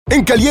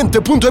En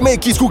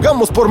Caliente.mx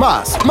jugamos por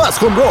más. Más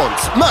home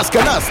runs, más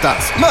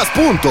canastas, más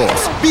puntos.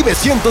 Vive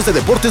cientos de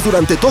deportes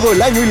durante todo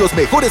el año y los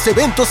mejores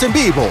eventos en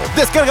vivo.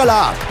 Descarga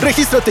la app,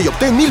 regístrate y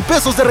obtén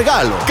 $1,000 de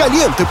regalo.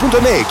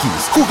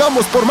 Caliente.mx,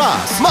 jugamos por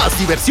más. Más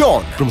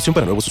diversión. Promoción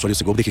para nuevos usuarios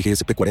de GOV de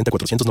GGSP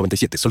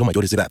 40497, solo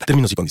mayores de edad.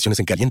 Términos y condiciones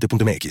en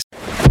Caliente.mx.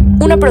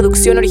 Una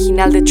producción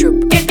original de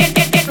Troop.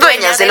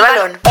 Dueñas del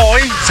balón.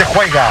 Hoy se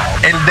juega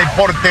el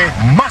deporte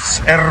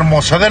más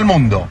hermoso del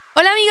mundo.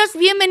 Hola amigos,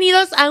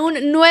 bienvenidos a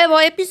un nuevo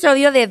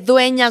episodio de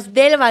Dueñas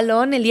del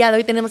Balón. El día de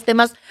hoy tenemos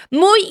temas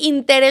muy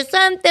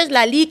interesantes.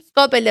 La Leagues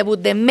Cup, el debut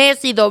de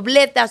Messi,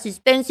 doblete,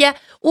 asistencia,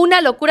 una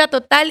locura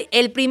total.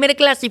 El primer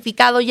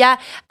clasificado ya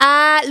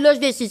a los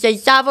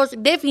 16avos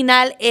de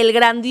final, el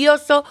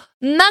grandioso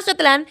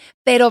Mazatlán.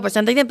 Pero pues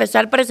antes de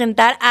empezar,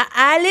 presentar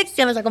a Alex,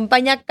 que nos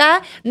acompaña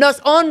acá, nos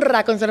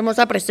honra con su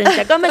hermosa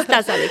presencia. ¿Cómo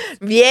estás, Alex?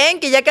 Bien,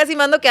 que ya casi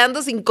me ando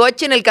quedando sin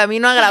coche en el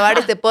camino a grabar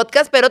este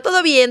podcast, pero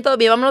todo bien,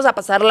 vámonos a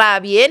pasarla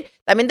bien.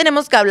 También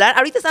tenemos que hablar,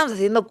 ahorita estamos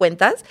haciendo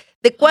cuentas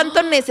de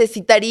cuánto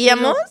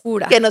necesitaríamos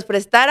que nos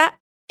prestara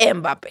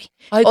Mbappé.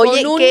 Ay,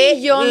 oye, con $1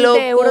 millón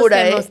de euros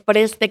que nos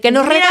preste, que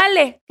nos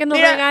regale.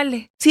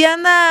 Si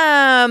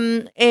anda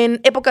en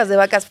épocas de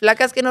vacas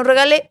flacas, que nos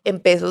regale en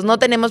pesos. No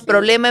tenemos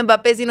problema,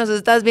 Mbappé, si nos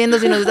estás viendo,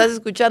 si nos estás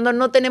escuchando,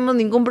 no tenemos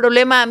ningún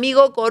problema,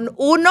 amigo, con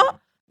 $1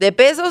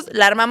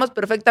 la armamos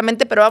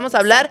perfectamente, pero vamos a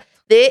hablar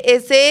de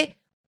ese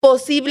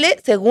posible,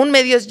 según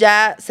medios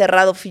ya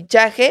cerrado,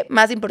 fichaje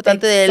más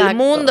importante del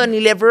mundo.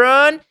 Ni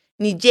LeBron,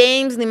 ni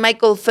James, ni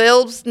Michael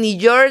Phelps,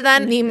 ni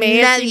Jordan, ni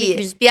Messi, nadie. Ni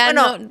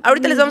Cristiano. Bueno,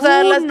 ahorita les vamos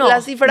a dar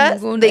las cifras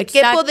de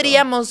qué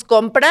podríamos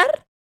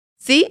comprar.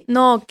 ¿Sí?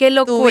 No, qué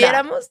locura.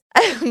 ¿Tuviéramos?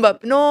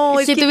 No,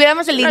 si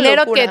tuviéramos el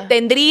dinero que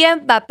tendría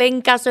Mbappé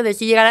en caso de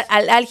sí llegar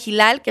al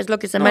Hilal, que es lo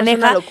que se maneja.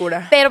 Es una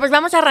locura. Pero pues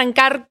vamos a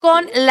arrancar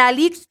con la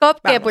Leagues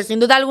Cup, que pues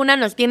sin duda alguna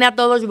nos tiene a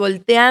todos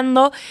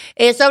volteando,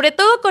 sobre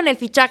todo con el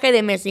fichaje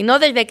de Messi, ¿no?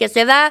 Desde que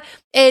se da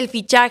el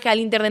fichaje al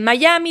Inter de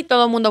Miami,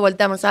 todo el mundo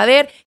volteamos a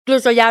ver.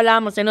 Incluso ya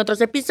hablábamos en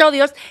otros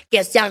episodios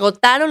que se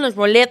agotaron los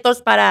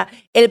boletos para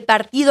el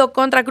partido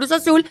contra Cruz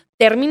Azul.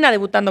 Termina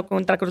debutando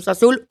contra Cruz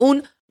Azul,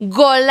 un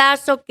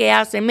golazo que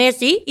hace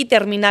Messi y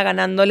termina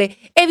ganándole.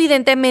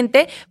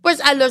 Evidentemente,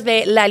 pues a los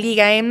de la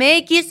Liga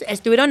MX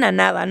estuvieron a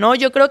nada, ¿no?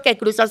 Yo creo que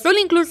Cruz Azul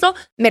incluso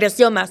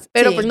mereció más,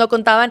 pero pues no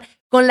contaban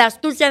con la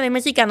astucia de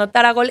Messi que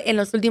anotara gol en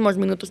los últimos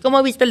minutos.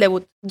 ¿Cómo viste el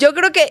debut? Yo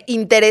creo que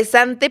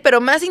interesante,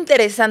 pero más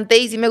interesante,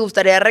 y sí me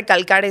gustaría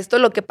recalcar esto,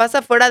 lo que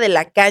pasa fuera de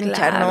la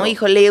cancha, ¿no?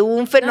 Híjole,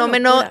 un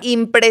fenómeno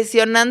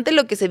impresionante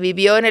lo que se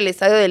vivió en el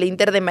estadio del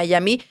Inter de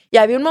Miami. Y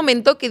había un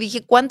momento que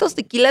dije, ¿cuántos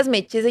tequilas me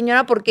eché,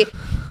 señora? Porque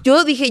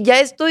yo dije, ya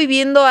estoy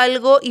viendo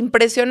algo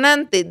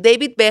impresionante.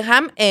 David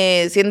Beckham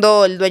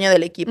siendo el dueño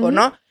del equipo,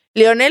 ¿no?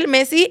 Lionel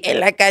Messi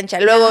en la cancha.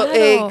 Luego,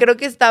 creo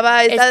que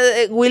estaba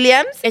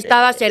Williams.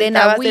 Estaba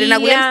Serena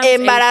Williams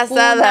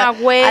embarazada.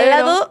 Al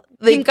lado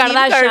de Kim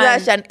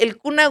Kardashian. El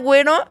Kun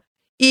Agüero.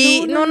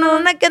 Y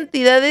una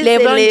cantidad de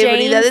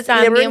celebridades.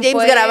 LeBron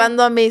James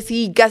grabando a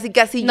Messi,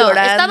 casi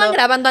llorando. Estaban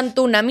grabando a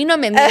Antuna, a mí no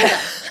me mientas.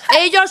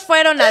 Ellos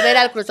fueron a ver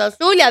al Cruz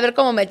Azul y a ver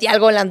cómo metía el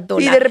gol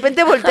Antuna. Y de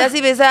repente volteas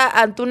y ves a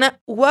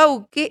Antuna,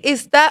 wow, ¿qué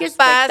está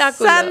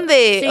pasando?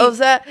 Sí. O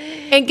sea,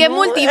 ¿en qué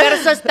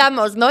multiverso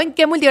estamos, no? ¿En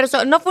qué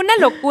multiverso? No, fue una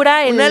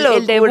locura el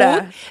debut.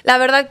 La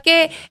verdad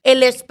que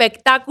el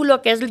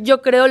espectáculo, que es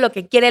yo creo lo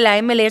que quiere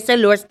la MLS,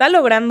 lo está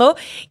logrando.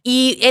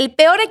 Y el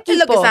peor equipo es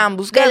lo que estaban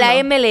buscando. De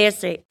la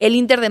MLS, el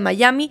Inter de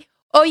Miami,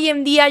 hoy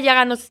en día ya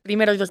ganó sus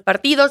primeros 2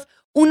 partidos.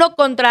 Uno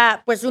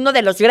contra, pues, uno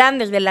de los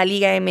grandes de la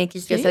Liga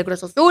MX, que es el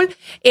Cruz Azul.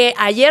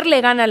 Ayer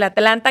le gana al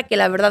Atlanta, que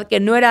la verdad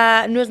que no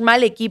es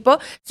mal equipo.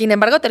 Sin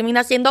embargo,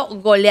 termina siendo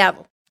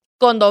goleado,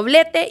 con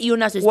doblete y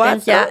una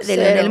asistencia de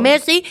Lionel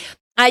Messi.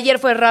 Ayer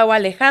fue Raúl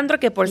Alejandro,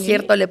 que por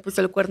cierto le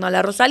puso el cuerno a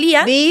la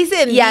Rosalía.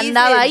 Dicen.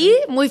 Andaba ahí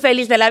muy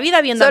feliz de la vida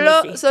viendo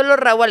a Messi. Solo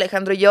Raúl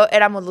Alejandro y yo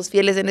éramos los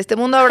fieles en este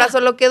mundo. Ahora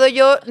solo quedo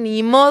yo,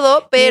 ni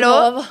modo,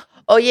 pero...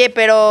 Oye,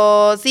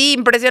 pero sí,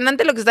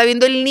 impresionante lo que está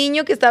viendo el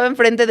niño que estaba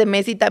enfrente de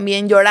Messi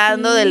también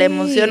llorando de la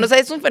emoción. O sea,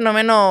 es un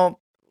fenómeno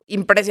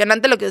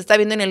impresionante lo que se está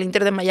viendo en el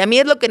Inter de Miami.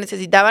 Es lo que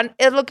necesitaban,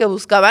 es lo que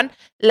buscaban.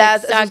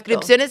 Las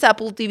suscripciones a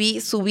Apple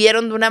TV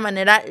subieron de una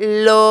manera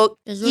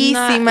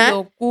loquísima. Es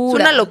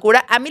una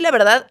locura. A mí, la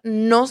verdad,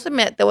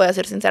 te voy a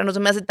ser sincera, no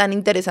se me hace tan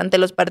interesante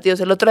los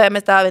partidos. El otro día me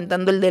estaba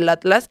aventando el del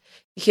Atlas.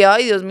 Dije,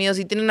 ay, Dios mío,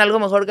 si tienen algo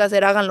mejor que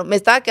hacer, háganlo. Me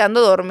estaba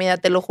quedando dormida,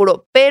 te lo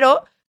juro.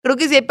 Pero creo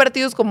que sí hay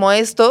partidos como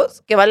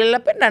estos que valen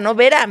la pena, ¿no?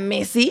 Ver a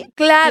Messi,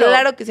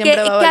 claro que siempre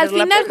va a valer la pena. Que al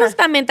final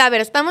justamente, a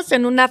ver, estamos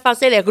en una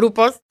fase de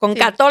grupos, con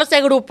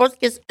 14 grupos,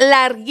 que es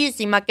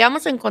larguísima, que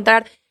vamos a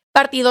encontrar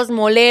partidos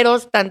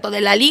moleros, tanto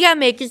de la Liga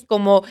MX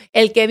como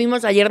el que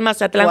vimos ayer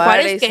Mazatlán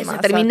Juárez, que se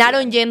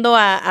terminaron yendo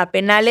a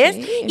penales,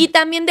 y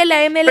también de la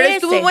MLS. Pero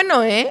estuvo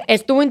bueno, ¿eh?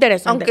 Estuvo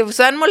interesante. Aunque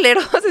sean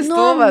moleros,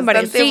 estuvo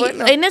bastante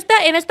bueno. En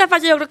esta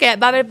fase yo creo que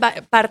va a haber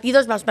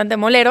partidos bastante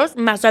moleros.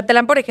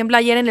 Mazatlán, por ejemplo,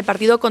 ayer en el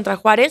partido contra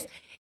Juárez,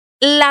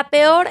 la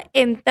peor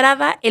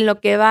entrada en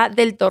lo que va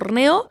del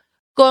torneo,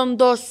 con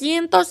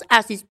 200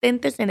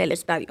 asistentes en el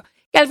estadio.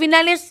 Que al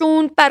final es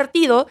un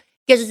partido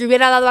que si se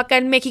hubiera dado acá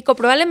en México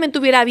probablemente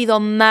hubiera habido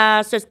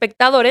más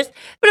espectadores,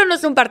 pero no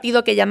es un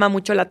partido que llama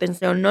mucho la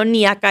atención, ¿no?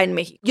 Ni acá en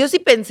México. Yo sí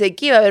pensé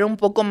que iba a haber un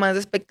poco más de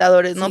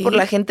espectadores, ¿no? Sí. Por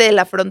la gente de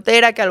la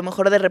frontera que a lo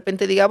mejor de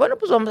repente diga, bueno,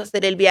 pues vamos a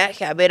hacer el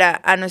viaje a ver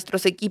a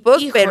nuestros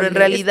equipos, Híjole, pero en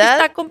realidad... es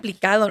que está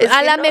complicado. es A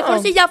que lo no. mejor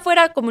si ya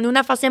fuera como en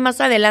una fase más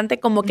adelante,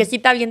 como que sí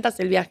te avientas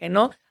el viaje,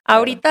 ¿no?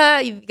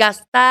 Ahorita y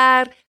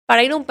gastar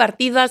para ir a un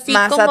partido así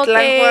como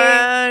Mazatlán que...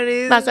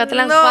 Juárez.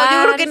 Mazatlán No,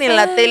 yo creo que ni en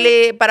la Juárez.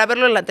 tele, para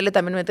verlo en la tele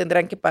también me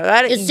tendrán que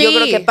pagar. Y yo Sí.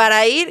 creo que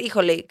para ir,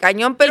 híjole,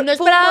 cañón, pero Y no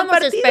fue un buen esperábamos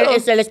partido.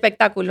 es el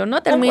espectáculo, ¿no?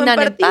 Un buen Terminan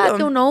partido.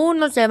 empate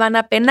 1-1, se van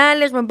a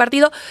penales, buen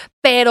partido.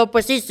 Pero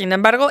pues sí, sin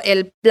embargo,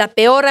 la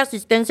peor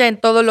asistencia en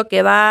todo lo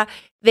que va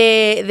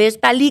de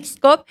esta Leagues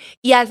Cup.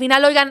 Y al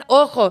final, oigan,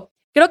 ojo,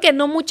 creo que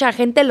no mucha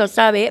gente lo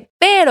sabe,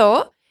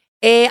 pero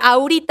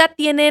ahorita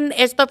tienen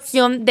esta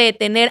opción de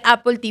tener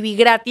Apple TV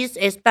gratis.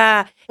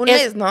 Un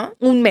mes, ¿no?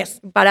 Un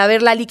mes para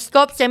ver la Leagues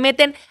Cup. Se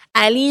meten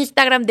al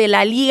Instagram de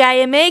la Liga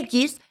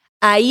MX,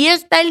 ahí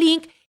está el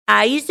link.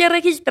 Ahí se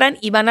registran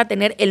y van a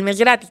tener el mes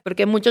gratis,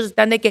 porque muchos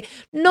están de que,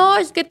 no,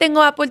 es que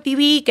tengo Apple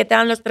TV, que te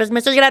dan los 3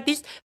 meses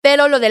gratis,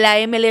 pero lo de la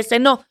MLS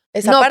no.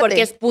 Es no, aparte.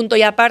 porque es punto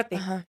y aparte.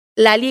 Ajá.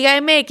 La Liga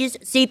MX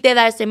sí te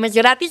da ese mes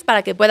gratis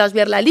para que puedas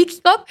ver la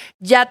Leagues Cup.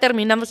 Ya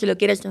terminamos, si lo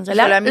quieres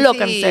cancelar, Híjole, a mí lo sí-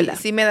 cancela.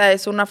 Sí me da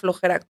eso una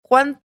flojera.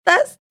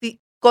 ¿Cuántas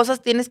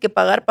cosas tienes que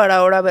pagar para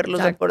ahora ver los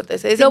Exacto.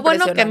 deportes? Es Lo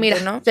bueno que, mira,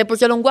 impresionante, ¿no? se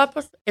pusieron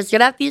guapos, es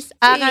gratis,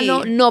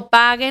 háganlo, no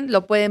paguen,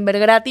 lo pueden ver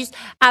gratis.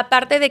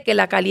 Aparte de que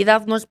la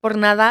calidad no es por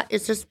nada,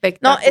 es No,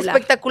 espectacular.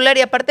 espectacular.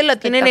 Y aparte lo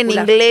tienen en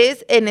Espectacular.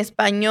 inglés, en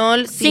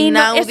español, Sí, sin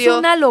no, audio. es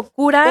una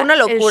locura. Una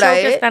locura, el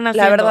show que ¿eh? están La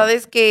haciendo. verdad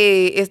es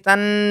que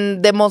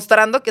están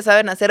demostrando que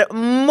saben hacer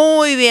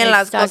muy bien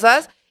las Exacto.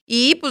 cosas.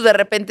 Y pues de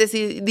repente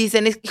sí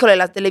dicen, híjole,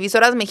 las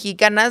televisoras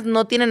mexicanas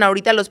no tienen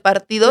ahorita los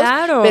partidos,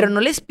 Claro. pero no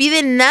les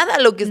piden nada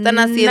lo que están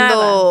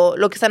haciendo,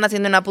 lo que están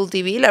haciendo en Apple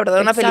TV. La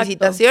verdad, una Exacto.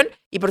 felicitación.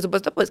 Y por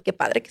supuesto, pues qué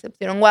padre que se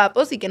pusieron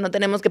guapos y que no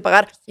tenemos que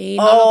pagar Sí,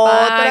 no lo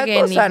otra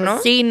paguen, cosa, hijos. ¿no?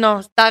 Sí, no,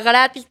 está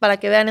gratis para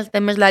que vean este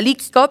mes la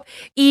Leagues Cup.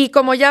 Y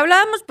como ya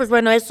hablábamos, pues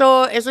bueno,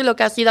 eso es lo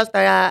que ha sido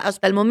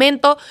hasta el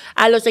momento.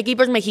 A los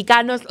equipos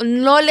mexicanos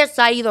no les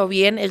ha ido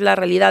bien, es la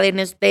realidad en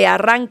este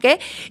arranque.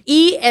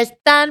 Y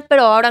están,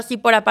 pero ahora sí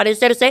por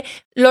aparecerse,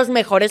 los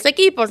mejores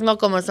equipos, ¿no?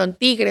 Como son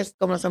Tigres,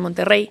 como son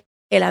Monterrey,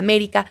 el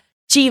América,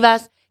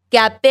 Chivas, que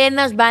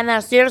apenas van a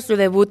hacer su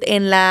debut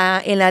en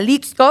la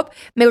Leagues Cup.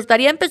 Me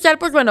gustaría empezar,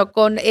 pues bueno,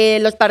 con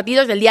los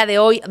partidos del día de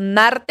hoy,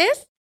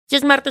 martes. ¿Sí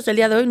es martes el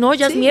día de hoy? No,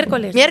 ya es Sí,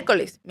 miércoles.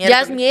 Miércoles.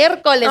 Ya es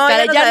miércoles, No,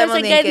 cara, ya no ya no sabemos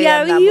sé ni qué en qué día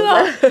andamos, vivo.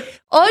 ¿no?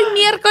 Hoy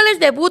miércoles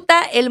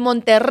debuta el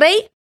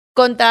Monterrey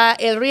contra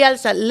el Real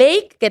Salt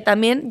Lake, que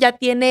también ya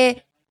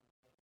tiene...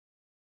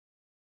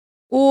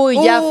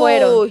 ya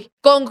fueron. Uy.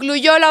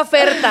 Concluyó la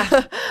oferta.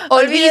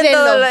 Olviden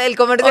todo Olvídenlo. el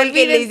comercial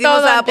que le Olviden hicimos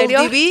todo a Apple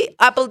anterior. TV.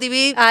 Apple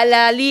TV, A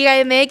la Liga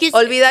MX.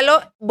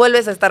 olvídalo,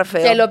 vuelves a estar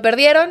feo. Se lo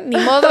perdieron, ni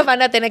modo,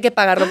 van a tener que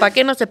pagarlo. ¿Para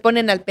qué no se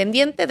ponen al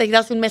pendiente? Desde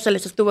hace un mes se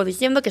les estuvo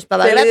diciendo que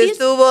estaba Se les gratis.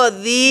 estuvo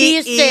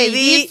Dice,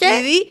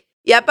 di.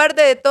 Y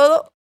aparte de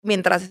todo,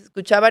 mientras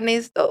escuchaban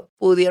esto,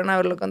 pudieron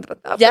haberlo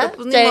contratado. Ya, Pero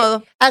pues ni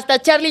modo. hasta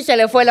Charlie se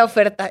le fue la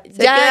oferta.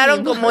 Se Ya, quedaron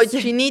ni como modo.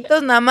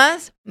 chinitos nada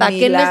más. ¿Para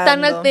qué no están al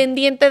mirando.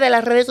 pendiente de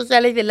las redes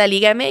sociales de la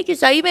Liga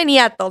MX? Ahí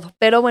venía todo.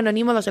 Pero bueno,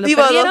 ni modo, se lo Ni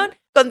modo. perdieron.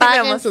 Paguen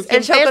Continuemos. sus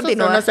El 100 show pesos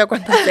continúa. o no sé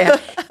cuánto sea.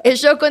 El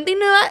show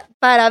continúa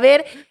para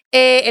ver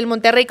el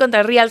Monterrey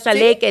contra el Real Salt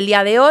Sí. Lake el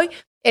día de hoy.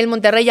 El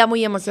Monterrey ya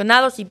muy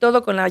emocionados y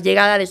todo con la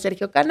llegada de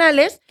Sergio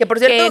Canales. Que por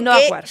cierto, no va a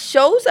 ¿qué jugar.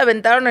 shows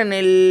aventaron en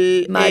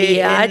el Mariachi,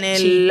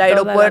 toda la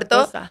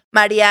aeropuerto? cosa.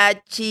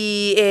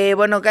 Mariachi,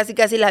 bueno,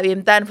 casi la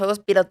avientan, fuegos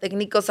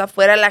pirotécnicos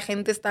afuera, la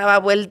gente estaba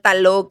vuelta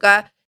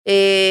loca.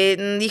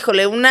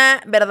 Híjole,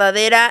 una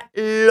verdadera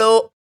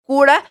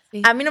locura.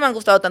 Sí. A mí no me han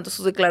gustado tanto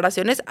sus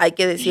declaraciones, hay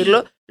que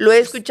decirlo. Lo he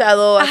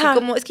escuchado así Ajá.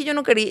 como, es que yo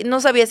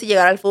no sabía si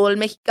llegar al fútbol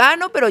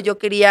mexicano, pero yo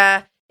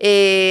quería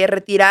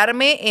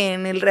retirarme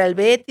en el Real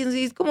Betis.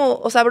 Y es como,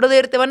 o sea,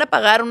 brother, te van a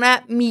pagar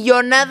una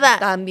millonada.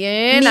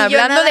 También,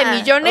 hablando de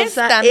millones, O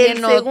sea, también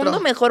el otro. segundo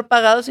mejor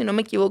pagado, si no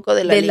me equivoco,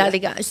 de la de liga. la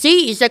liga.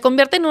 Sí, y se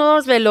convierte en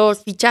uno de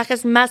los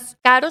fichajes más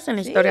caros en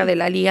la historia de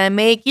la Liga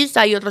MX.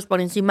 Hay otros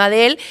por encima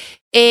de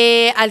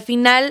él. Al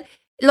final,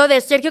 lo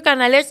de Sergio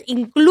Canales,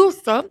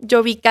 incluso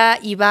yo vi que a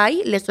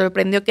Ibai le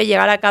sorprendió que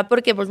llegara acá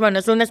porque, pues bueno,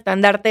 es un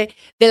estandarte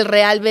del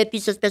Real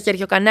Betis,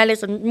 Sergio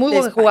Canales, un muy De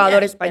buen España,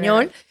 jugador en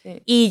español. general,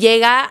 sí. Y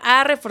llega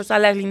a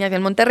reforzar las líneas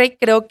del Monterrey.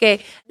 Creo que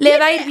le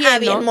va a ir Viene a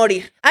bien, ¿no?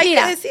 morir. Hay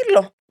Mira, que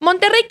decirlo.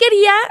 Monterrey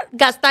quería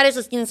gastar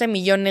esos 15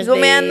 millones No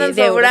me andan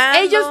de euros. sobrando.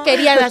 Ellos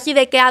querían así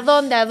de que a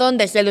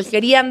dónde. Se los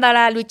querían dar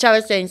a Luis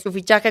Chávez en su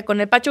fichaje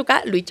con el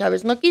Pachuca. Luis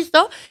Chávez no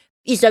quiso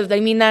y se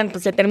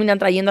terminan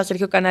trayendo a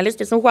Sergio Canales,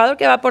 que es un jugador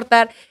que va a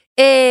aportar, yo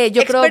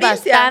creo, Experiencia.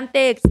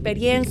 bastante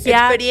experiencia.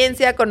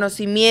 Experiencia,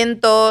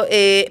 conocimiento,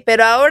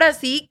 pero ahora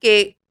sí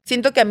que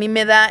siento que a mí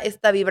me da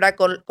esta vibra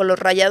con los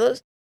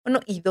Rayados.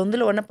 Bueno, ¿y dónde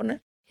lo van a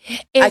poner?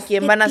 Es ¿A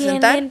quién que van a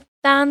sentar? tienen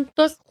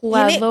tantos Tiene un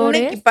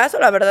jugadores. equipazo,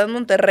 la verdad,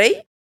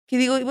 Monterrey, Que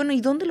digo, bueno,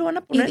 ¿y dónde lo van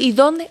a poner? ¿Y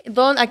dónde?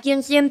 ¿A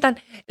quién sientan?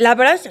 La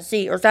verdad es que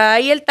sí. O sea,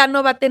 ahí el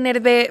Tano va a tener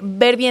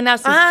ver bien a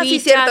sus fichas. Sí,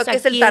 cierto, que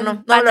es el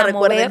Tano. No lo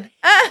recuerden.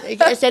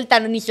 Es el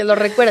Tano, ni se lo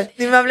recuerden.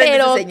 Ni me hablen de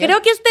Pero ese señor.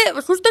 creo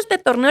que justo este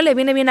torneo le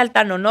viene bien al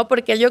Tano, ¿no?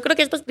 Porque yo creo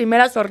que estas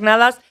primeras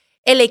jornadas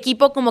el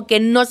equipo como que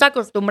no se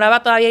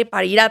acostumbraba todavía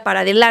para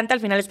adelante. Al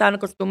final estaban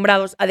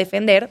acostumbrados a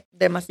defender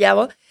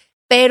demasiado.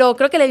 Pero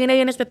creo que le viene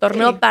bien este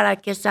torneo para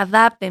que se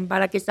adapten,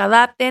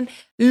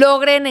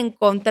 logren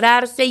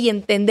encontrarse y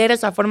entender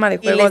esa forma de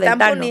juego del Tano. Y le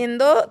están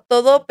poniendo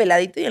todo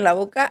peladito y en la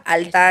boca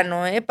al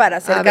Tano, para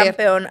ser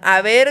campeón.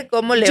 A ver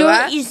cómo le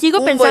va. Y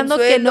sigo pensando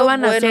que no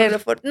van a hacer.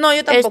 No,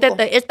 yo tampoco.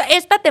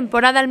 Esta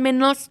temporada al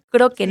menos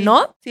creo que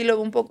no. Sí,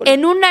 luego un poco.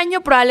 En un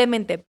año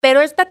probablemente, pero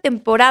esta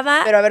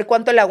temporada. Pero a ver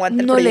cuánto le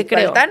aguanta el proyecto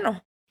al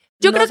Tano.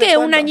 Yo creo que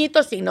un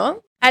añito sí,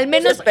 ¿no? Al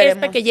menos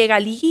que llega a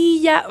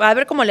liguilla, a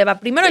ver cómo le va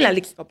primero en la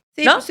Leagues Cup,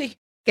 ¿no? Pues sí.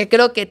 Que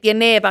creo que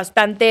tiene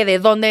bastante de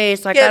dónde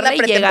sacarle que es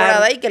la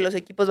pretemporada y llegar. Y que los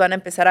equipos van a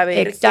empezar a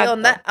ver qué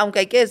onda, aunque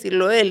hay que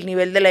decirlo, el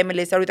nivel de la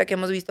MLS ahorita que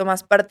hemos visto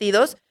más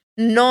partidos,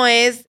 no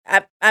es,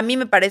 a mí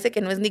me parece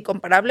que no es ni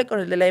comparable con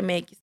el de la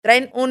MX.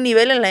 Traen un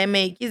nivel en la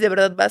MX de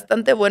verdad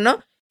bastante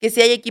bueno, que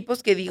sí hay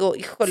equipos que digo,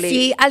 híjole.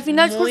 Sí, al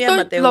final justo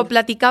amateur. Lo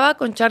platicaba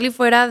con Charlie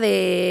fuera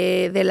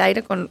del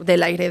aire,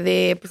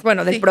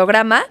 del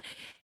programa,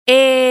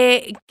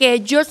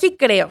 que yo sí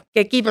creo que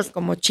equipos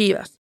como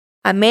Chivas,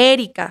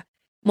 América,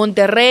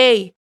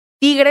 Monterrey,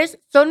 Tigres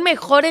son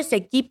mejores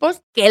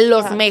equipos que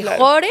los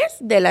mejores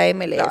de la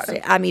MLS.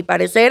 Claro. A mi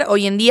parecer,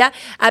 hoy en día,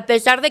 a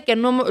pesar de que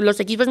los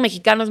equipos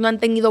mexicanos no han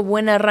tenido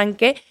buen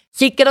arranque,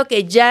 sí creo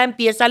que ya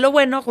empieza lo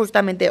bueno,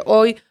 justamente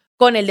hoy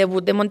con el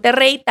debut de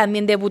Monterrey.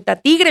 También debuta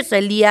Tigres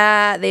el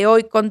día de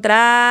hoy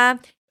contra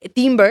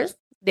Timbers.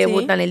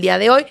 Debutan el día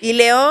de hoy. Y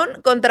León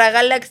contra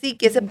Galaxy,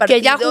 que ese partido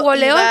que ya jugó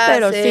León,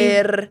 pero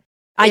ser,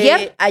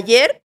 sí.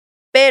 Ayer,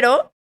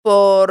 pero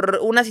por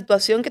una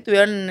situación que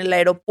tuvieron en el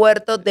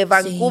aeropuerto de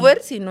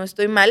Vancouver, si no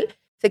estoy mal,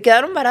 se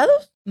quedaron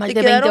varados. Más de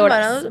 20 horas.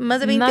 Varados, más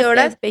de 20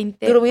 horas.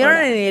 Durmieron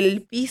en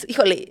el piso.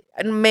 Híjole,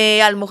 a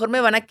lo mejor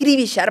me van a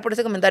acribillar por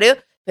ese comentario,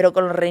 pero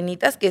con los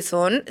reinitas que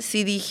son,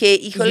 sí dije,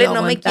 híjole,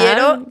 no me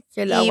quiero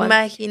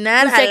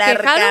imaginar pues al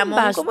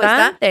Arcamón cómo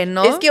está.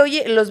 ¿No? Es que,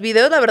 oye, los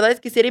videos, la verdad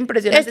es que sí era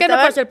impresionante. Es que no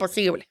puede ser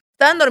posible.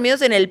 Estaban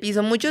dormidos en el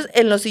piso, muchos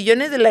en los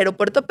sillones del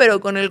aeropuerto, pero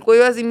con el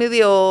cuello así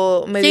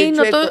medio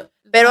chueco.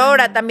 Pero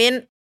ahora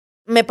también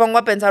me pongo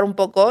a pensar un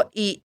poco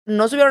y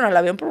no subieron al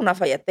avión por una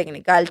falla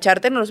técnica. Al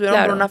charter no lo subieron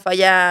por una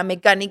falla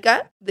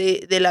mecánica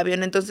del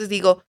avión. Entonces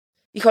digo,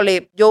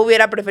 híjole, yo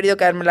hubiera preferido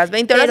quedarme las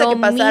 20 horas de que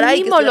pasara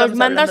y que los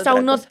mandas a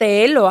un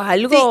hotel o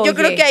algo. Sí, yo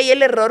creo que ahí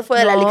el error fue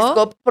de la Leagues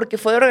Cup porque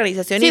fue de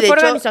organización. Sí, y de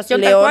hecho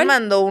León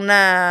mandó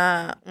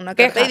una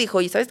carta y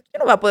dijo, ¿y sabes qué?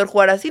 No va a poder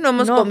jugar así. No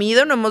hemos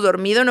comido, no hemos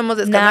dormido, no hemos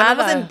descansado,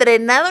 no hemos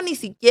entrenado ni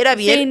siquiera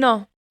bien. Sí,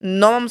 no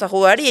vamos a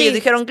jugar. Y ellos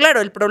dijeron,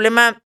 claro, el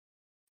problema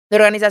de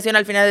organización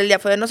al final del día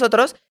fue de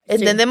nosotros,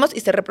 entendemos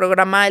y se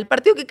reprograma el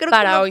partido, que creo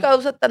que no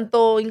causa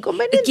tanto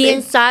inconveniente.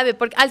 ¿Quién sabe?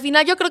 Porque al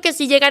final yo creo que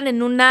sí llegan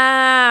en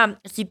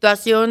una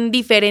situación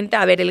diferente.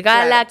 A ver, el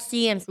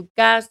Galaxy en su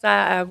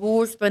casa, a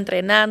gusto,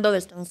 entrenando,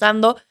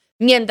 descansando,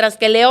 mientras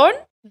que León,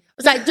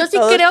 o sea, yo sí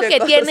creo que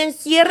tienen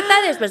cierta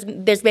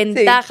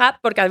desventaja,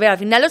 porque a ver, al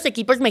final los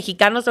equipos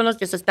mexicanos son los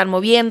que se están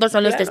moviendo,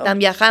 son los que están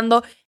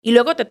viajando, y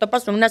luego te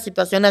topas con una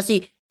situación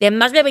así, de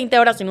más de 20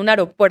 horas en un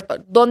aeropuerto,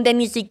 donde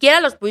ni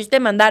siquiera los pudiste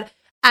mandar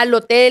al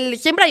hotel.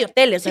 Siempre hay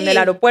hoteles en el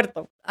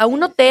aeropuerto. A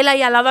un hotel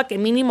ahí al lado a que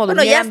mínimo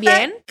durmieran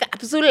bien.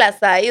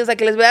 Cápsulas hay, o sea,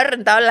 que les hubiera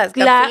rentado las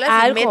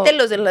cápsulas y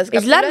mételos en las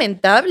cápsulas. Es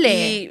lamentable.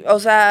 Y, o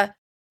sea,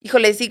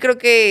 híjole, sí creo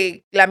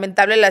que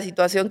lamentable la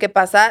situación que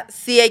pasa.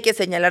 Sí hay que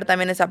señalar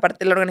también esa parte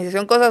de la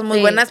organización. Cosas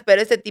muy buenas,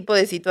 pero este tipo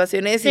de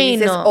situaciones, y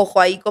dices,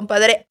 ojo ahí,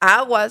 compadre,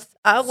 aguas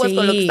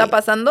con lo que está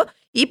pasando.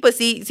 Y pues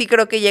sí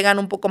creo que llegan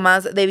un poco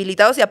más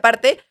debilitados. Y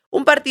aparte,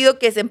 un partido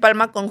que se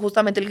empalma con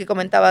justamente el que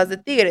comentabas de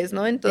Tigres,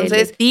 ¿no? Entonces,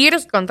 el de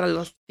Tigres contra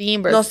los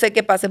Timbers. No sé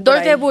qué pase por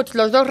ahí. Debuts,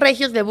 los dos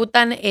regios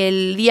debutan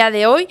el día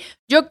de hoy.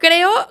 Yo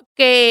creo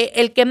que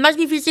el que más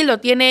difícil lo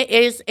tiene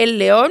es el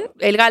León.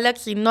 El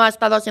Galaxy no ha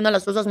estado haciendo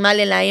las cosas mal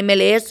en la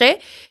MLS.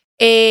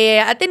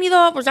 Ha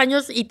tenido pues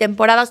años y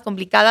temporadas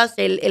complicadas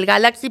el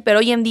Galaxy, pero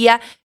hoy en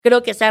día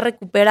creo que se ha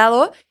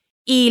recuperado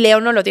y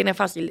León no lo tiene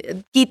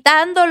fácil.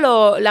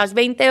 Quitándolo las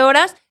 20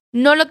 horas,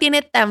 no lo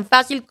tiene tan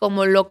fácil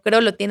como lo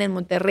tienen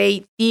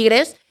Monterrey,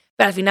 Tigres,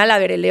 pero al final, a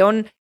ver, el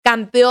León,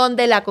 campeón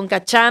de la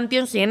Conca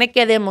Champions, tiene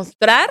que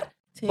demostrar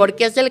por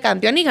qué es el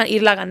campeón y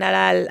irla a ganar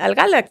al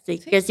Galaxy,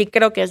 que sí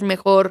creo que es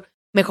mejor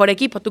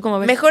equipo. ¿Tú cómo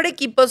ves? Mejor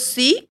equipo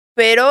sí,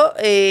 pero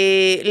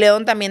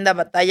León también da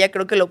batalla,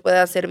 creo que lo puede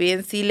hacer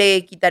bien, sí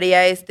le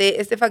quitaría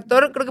este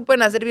factor, creo que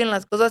pueden hacer bien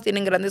las cosas,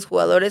 tienen grandes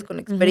jugadores con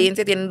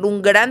experiencia, tienen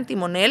un gran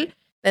timonel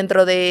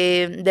dentro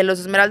de los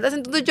Esmeraldas,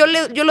 entonces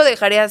yo lo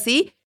dejaré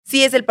así.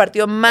 Sí es el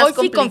partido más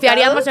complicado. Hoy sí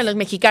confiaríamos en los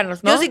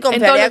mexicanos, ¿no? Yo sí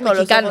confiaría con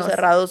los ojos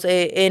cerrados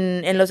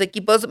en los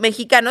equipos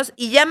mexicanos.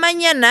 Y ya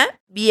mañana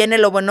viene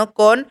lo bueno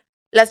con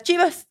las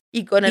Chivas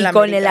y con el América.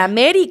 Con el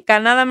América,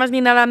 nada más ni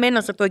nada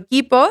menos, tu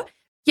equipo.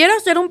 Quiero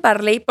hacer un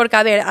parlay porque,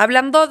 a ver,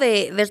 hablando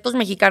de estos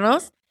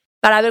mexicanos,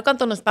 para ver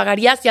cuánto nos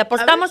pagaría si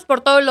apostamos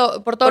por todos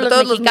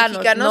los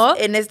mexicanos, ¿no?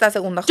 En esta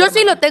segunda Yo jornada.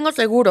 sí lo tengo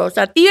seguro. O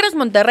sea, Tigres,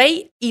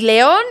 Monterrey y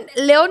León.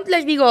 León,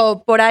 les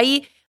digo, por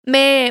ahí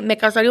me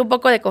causaría un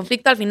poco de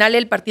conflicto. Al final,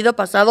 el partido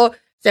pasado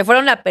se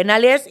fueron a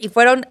penales y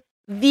fueron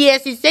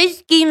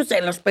 16-15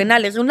 en los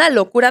penales. Una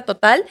locura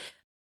total.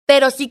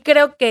 Pero sí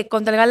creo que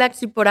contra el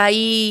Galaxy por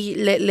ahí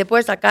le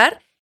puede sacar.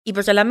 Y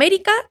pues el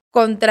América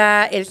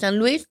contra el San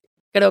Luis,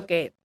 creo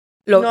que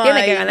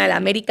tiene que ganar el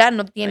América.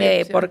 No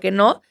tiene por qué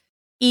no.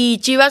 Y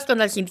Chivas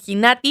contra el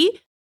Cincinnati.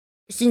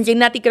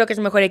 Cincinnati creo que es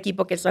mejor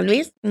equipo que San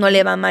Luis. No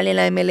le va mal en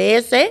la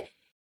MLS,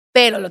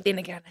 pero lo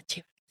tiene que ganar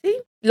Chivas. Sí.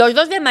 Los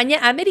dos de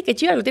mañana, América y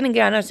Chivas lo tienen que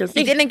ganar. Sí.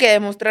 Y tienen que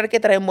demostrar que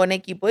traen buen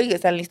equipo y que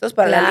están listos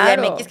para la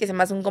Liga MX, que se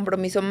me hace un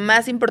compromiso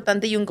más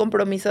importante y un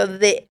compromiso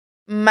de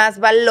más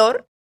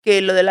valor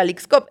que lo de la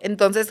Leagues Cup.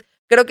 Entonces,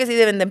 creo que sí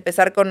deben de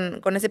empezar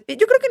con ese pie.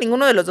 Yo creo que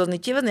ninguno de los dos, ni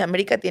Chivas ni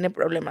América, tiene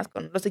problemas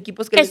con los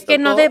equipos que les tocó. Es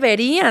que no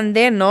deberían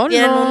 ¿no?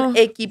 Tienen no. un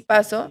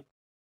equipazo.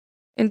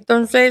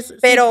 Entonces.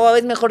 Pero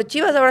es mejor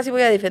Chivas, ahora sí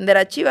voy a defender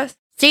a Chivas.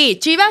 Sí,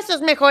 Chivas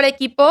es mejor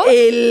equipo.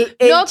 El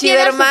no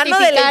chivermano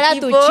del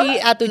equipo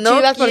a tu no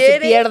Chivas porque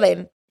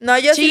pierden. No,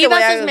 yo sí le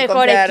voy a es mejor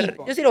confiar.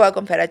 equipo. Yo sí le voy a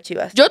confiar a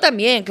Chivas. Yo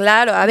también,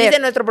 claro. A ver. Dice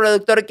nuestro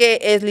productor que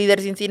es líder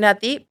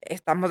Cincinnati.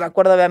 Estamos de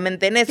acuerdo,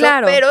 obviamente, en eso.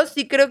 Claro. Pero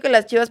sí creo que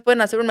las Chivas pueden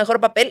hacer un mejor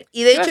papel.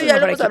 Y de Chivas hecho, es ya lo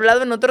mejor hemos equipo.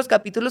 hablado en otros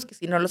capítulos que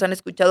si no los han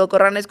escuchado,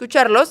 corran a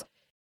escucharlos.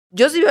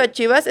 Yo sí veo a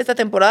Chivas esta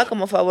temporada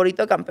como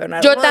favorito a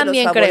campeonar. Yo uno de los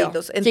también creo.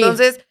 favoritos.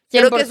 Entonces, Sí,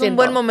 creo que es 100%. un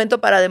buen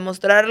momento para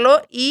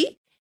demostrarlo y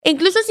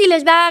Incluso si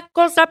les da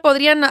cosa,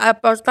 podrían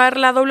apostar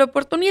la doble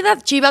oportunidad.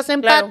 Chivas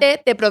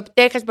empate, te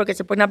proteges porque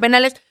se ponen a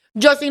penales.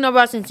 Yo sí no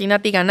veo a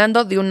Cincinnati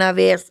ganando de una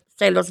vez.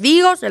 Se los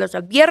digo, se los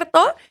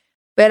advierto.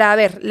 Pero a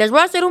ver, les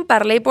voy a hacer un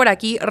parlay por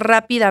aquí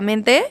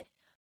rápidamente.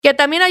 Que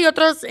también hay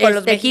otros los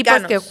equipos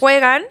mexicanos. que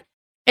juegan.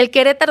 El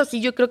Querétaro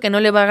sí yo creo que no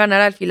le va a ganar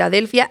al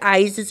Filadelfia.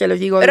 Ahí sí se los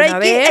digo pero de una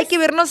vez. hay que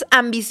vernos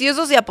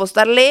ambiciosos y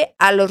apostarle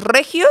a los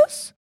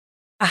regios,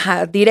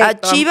 Ajá,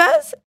 directo. a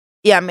Chivas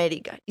y a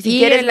América. Y si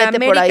quieres, el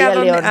mete por ahí a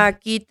América, León.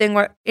 aquí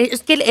tengo.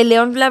 Es que el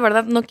León, la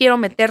verdad, no quiero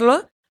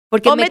meterlo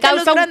porque O me mete a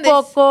los causa un grandes.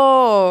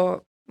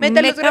 poco. Mete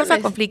a me los causa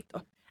grandes.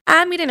 conflicto.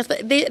 Ah, miren,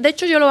 de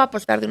hecho yo lo voy a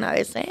apostar de una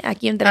vez,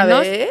 aquí entre A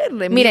nos. ver,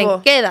 en Miren,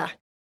 vivo. queda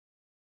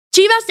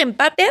Chivas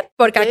empate,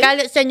 porque Ok. acá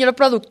el señor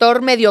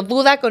productor medio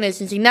duda con el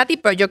Cincinnati,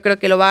 pero yo creo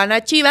que lo va a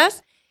ganar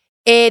Chivas.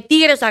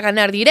 Tigres a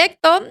ganar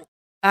directo.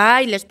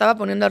 Ay, le estaba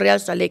poniendo a Real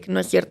Salek, no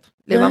es cierto.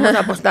 Le vamos a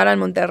apostar al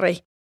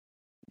Monterrey.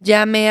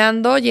 Ya me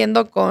ando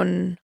yendo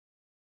con...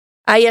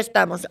 Ahí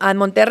estamos. Al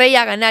Monterrey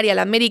a ganar y al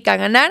América a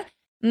ganar.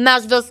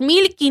 Más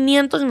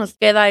 2,500 nos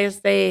queda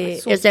ese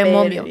Súper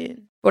momio.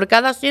 bien. Por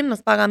cada 100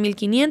 nos paga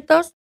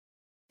 1,500.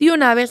 Y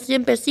una vez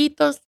 100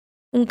 pesitos,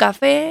 un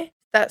café.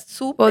 Está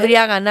súper.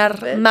 Podría ganar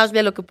súper. más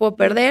de lo que puedo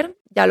perder.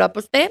 Ya lo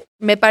aposté.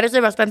 Me parece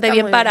bastante Está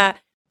bien muy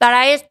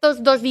para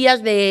estos 2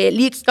 días de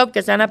Leagues Cup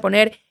que se van a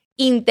poner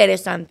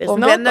interesantes,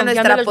 Confiando en ¿no?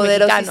 nuestra los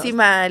mexicanos.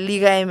 poderosísima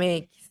Liga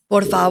MX.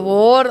 Por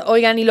favor,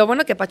 oigan, y lo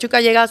bueno que Pachuca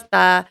llega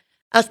hasta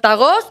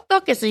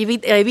agosto, que se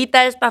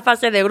evita esta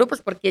fase de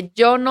grupos, porque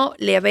yo no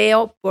le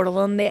veo por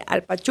dónde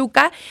al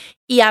Pachuca.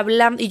 Y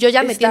yo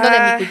ya metiendo de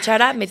mi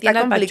cuchara, metiendo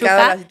Está al complicada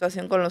Pachuca, la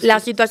situación con los la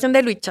Tuzos. situación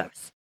de Luis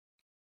Chávez.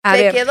 A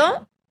Se ver,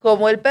 quedó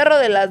como el perro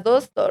de las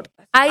dos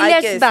tortas. ahí Hay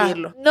les que va.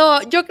 decirlo.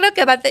 No, yo creo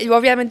que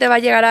obviamente va a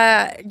llegar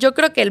a... Yo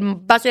creo que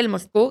va a ser el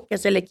Moscú, que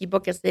es el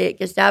equipo que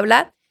se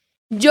habla.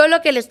 Yo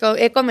lo que les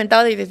he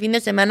comentado desde el fin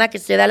de semana, que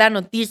se da la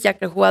noticia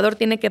que el jugador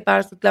tiene que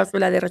pagar su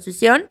cláusula de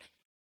rescisión,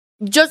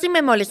 yo sí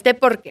me molesté.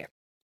 ¿Por qué?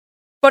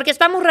 Porque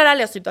está muy rara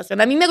la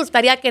situación. A mí me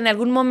gustaría que en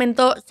algún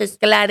momento se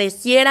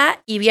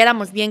esclareciera y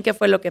viéramos bien qué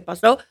fue lo que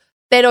pasó,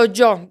 pero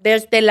yo, de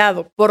este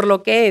lado, por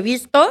lo que he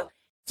visto,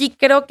 sí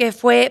creo que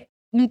fue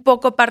un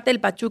poco parte del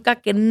Pachuca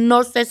que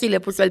no sé si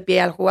le puso el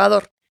pie al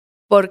jugador.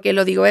 ¿Por qué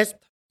lo digo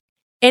esto?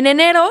 En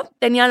enero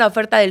tenían la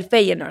oferta del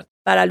Feyenoord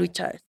para Luis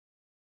Chávez.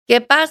 ¿Qué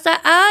pasa?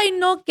 Ay,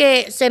 no,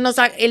 que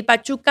el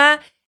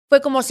Pachuca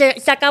fue como se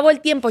acabó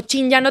el tiempo,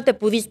 chin, ya no te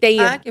pudiste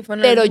ir. Que fue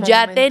en el Pero mismo ya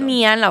momento.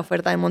 tenían la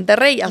oferta de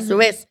Monterrey, a su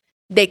vez,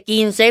 de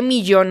 15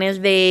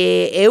 millones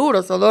de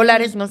euros o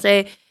dólares, no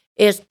sé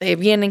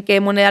bien en qué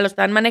moneda lo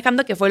estaban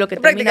manejando, que fue lo que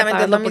termina Prácticamente es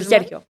pagando lo por mismo.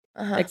 Sergio.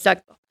 Ajá.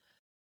 Exacto.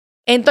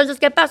 Entonces,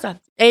 ¿qué pasa?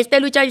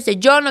 Luis Chávez dice,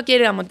 yo no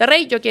quiero ir a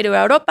Monterrey, yo quiero ir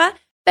a Europa,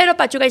 pero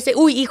Pachuca dice,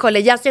 uy,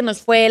 híjole, ya se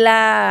nos fue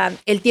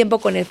el tiempo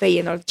con el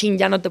Feyenoord, chin,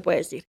 ya no te puedo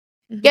decir.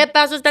 ¿Qué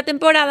pasó esta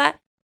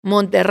temporada?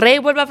 Monterrey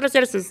vuelve a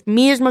ofrecer sus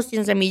mismos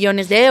 15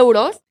 millones de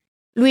euros.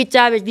 Luis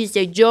Chávez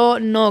dice, yo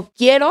no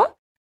quiero,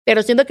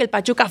 pero siendo que el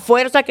Pachuca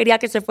fuerza quería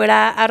que se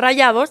fuera a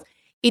Rayados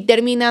y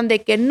terminan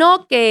de que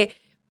no, que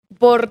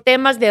por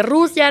temas de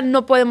Rusia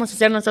no podemos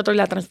hacer nosotros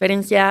la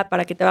transferencia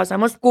para que te vas a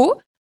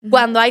Moscú,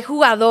 cuando hay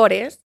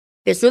jugadores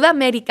de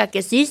Sudamérica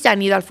que sí se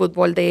han ido al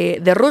fútbol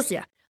de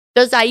Rusia.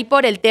 Entonces ahí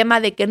por el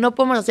tema de que no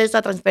podemos hacer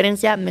esa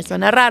transferencia me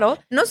suena raro.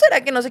 ¿No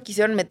será que no se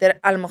quisieron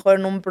meter a lo mejor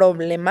en un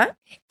problema?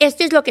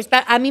 Este es lo que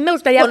está, a mí me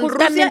gustaría Con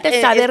justamente Rusia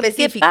en saber qué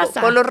específico. pasa.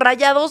 Con los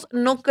Rayados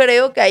no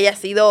creo que haya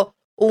sido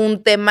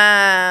un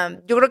tema,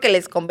 yo creo que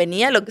les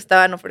convenía lo que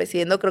estaban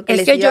ofreciendo, creo que Es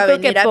les que iba yo a creo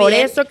venir que a por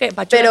bien, eso que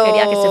Pachuca pero-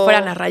 quería que se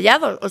fueran a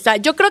Rayados. O sea,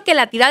 yo creo que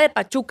la tirada de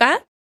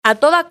Pachuca, a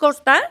toda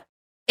costa,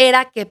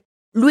 era que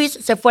Luis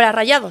se fuera a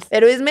Rayados.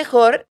 Pero es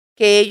mejor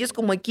que ellos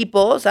como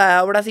equipo, o sea,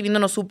 ahora sí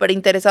viéndonos súper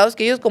interesados,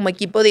 que ellos como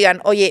equipo digan,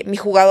 oye, mi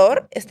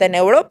jugador está en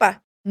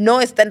Europa,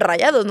 no está en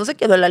Rayados, no se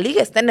quedó en la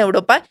liga, está en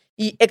Europa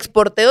y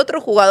exporté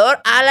otro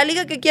jugador a la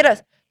liga que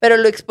quieras, pero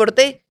lo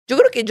exporté. Yo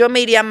creo que yo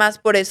me iría más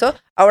por eso.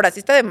 Ahora sí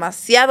está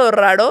demasiado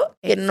raro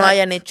que no Exacto.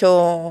 hayan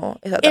hecho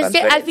esa Es que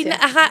transferencia. al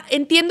final,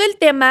 entiendo el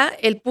tema,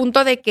 el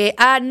punto de que,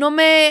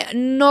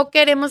 no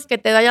queremos que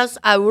te vayas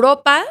a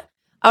Europa.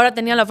 Ahora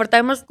tenían la oferta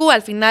de Moscú,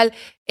 al final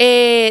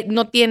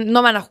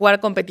no van a jugar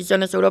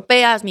competiciones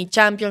europeas, ni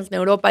Champions, ni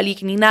Europa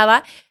League, ni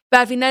nada,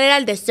 pero al final era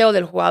el deseo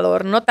del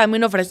jugador, ¿no?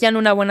 También ofrecían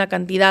una buena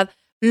cantidad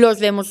los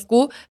de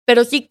Moscú,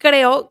 pero sí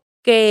creo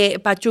que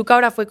Pachuca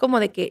ahora fue como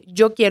de que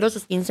yo quiero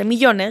esos 15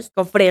 millones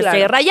que ofrece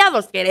Claro.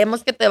 Rayados,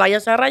 queremos que te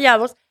vayas a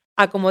Rayados,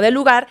 a como de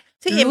lugar.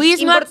 Sí,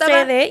 Luis no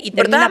accede y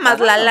importaba termina más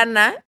la pagando.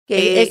 lana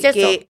que, Es eso.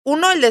 que,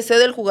 uno, el deseo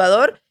del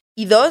jugador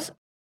y dos,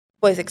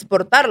 pues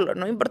exportarlo,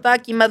 ¿no? Importaba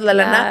aquí más la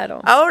Claro.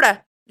 lana.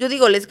 Ahora, yo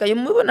digo, les cayó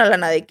muy buena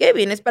lana de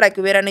Kevin, es para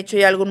que hubieran hecho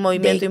ya algún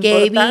movimiento De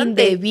Kevin,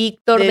 importante. de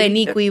Víctor, De de Víctor.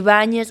 Nico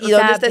Ibáñez. ¿Y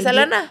dónde está esa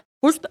lana?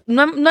 Justo,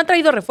 no ha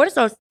traído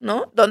refuerzos.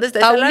 ¿No? ¿Dónde está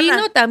esa Paulino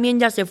lana? también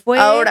ya se fue.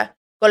 Ahora,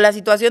 con la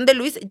situación de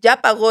Luis,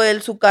 ya pagó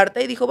él su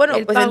carta y dijo, bueno,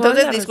 Él pues pagó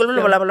entonces, la disculpen,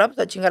 rescisión. pues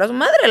a chingar a su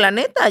madre, la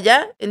neta,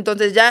 ya.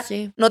 Entonces ya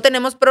Sí. no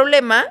tenemos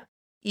problema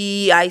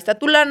y ahí está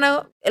tu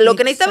lana. Lo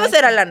que necesitabas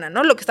Exacto. era lana,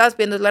 ¿no? Lo que estabas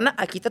pidiendo es lana.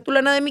 Aquí está tu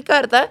lana de mi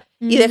carta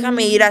y Ujú.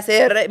 déjame ir a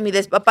hacer mi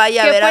despapay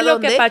a ¿Qué ver fue a lo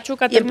dónde que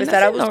Pachuca y terminó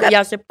empezar a haciendo? buscar. Y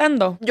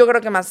aceptando. Yo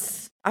creo que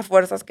más a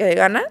fuerzas que de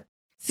gana.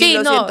 Sí,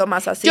 lo siento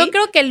más así. Yo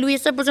creo que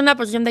Luis se puso en una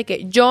posición de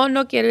que yo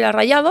no quiero ir a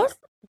Rayados,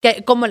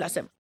 que ¿cómo lo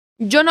hacemos?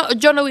 Yo no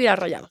voy a ir a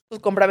Rayados. Pues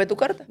cómprame tu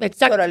carta.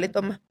 Exacto. Órale,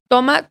 toma.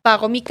 Toma,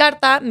 pago mi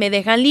carta, me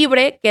dejan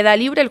libre, queda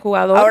libre el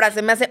jugador. Ahora,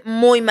 se me hace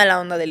muy mala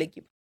onda del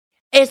equipo.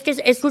 Es que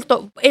es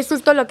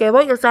justo lo que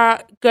voy, o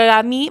sea, que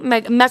a mí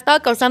me ha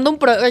estado causando un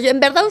problema. En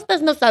verdad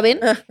ustedes no saben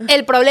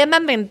el problema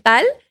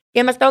mental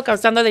que me ha estado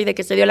causando desde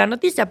que se dio la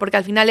noticia, porque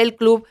al final el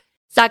club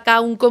saca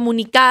un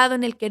comunicado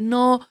en el que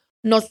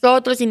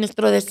nosotros y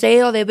nuestro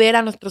deseo de ver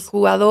a nuestros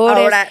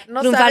jugadores Ahora,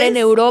 ¿no triunfar sabes? en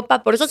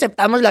Europa, por eso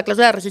aceptamos la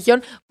cláusula de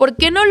rescisión. ¿Por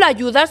qué no lo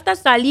ayudaste a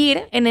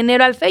salir en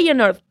enero al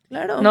Feyenoord?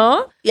 Claro.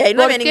 ¿No? Y ahí no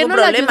 ¿Por había qué ningún no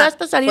lo problema.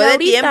 ayudaste a salir Fue de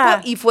ahorita?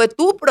 tiempo y fue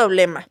tu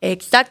problema.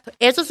 Exacto.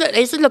 Eso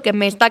es lo que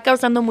me está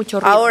causando mucho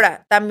ruido.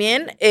 Ahora,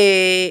 también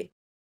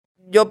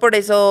yo por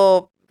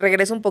eso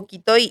regreso un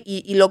poquito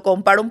y lo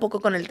comparo un poco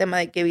con el tema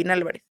de Kevin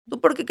Álvarez. ¿Tú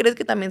por qué crees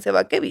que también se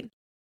va Kevin?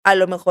 A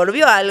lo mejor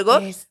vio algo,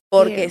 Es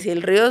porque que- si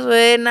el río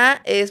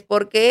suena es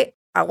porque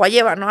agua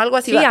lleva, ¿no? Algo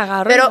así Sí, va.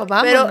 agarró y pero, dijo,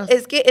 vámonos.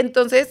 es que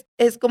entonces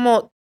es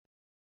como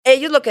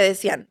ellos lo que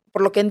decían,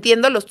 por lo que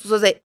entiendo, los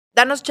tuzos de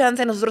danos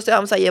chance, nosotros te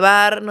vamos a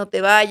llevar, no te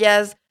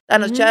vayas,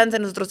 danos Ujú. chance,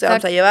 nosotros te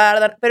vamos a Exacto.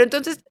 llevar. Pero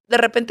entonces, de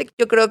repente,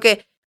 yo creo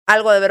que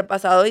algo de haber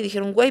pasado y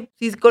dijeron, güey,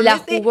 si con La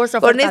este, jugosa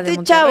con oferta de este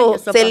Monterrey, chavo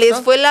eso se les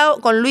pasó. fue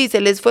con Luis, se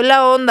les fue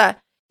la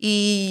onda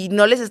y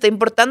no les está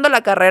importando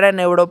la carrera en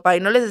Europa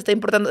y no les está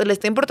importando, les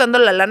está importando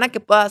la lana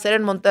que pueda hacer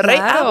en Monterrey.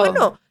 Ah, Claro.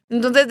 bueno,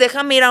 entonces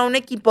déjame ir a un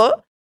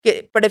equipo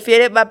que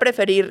va a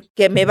preferir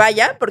que me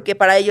vaya, porque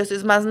para ellos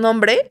es más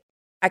nombre,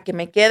 a que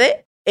me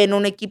quede en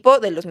un equipo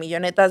de los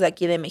millonetas de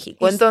aquí de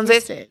México.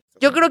 Entonces,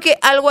 yo creo que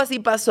algo así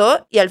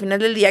pasó y al final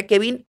del día,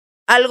 Kevin,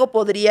 algo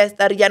podría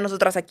estar ya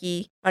nosotras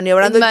aquí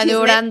maniobrando el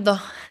chisme,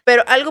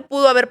 pero algo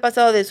pudo haber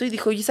pasado de eso y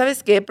dijo, oye,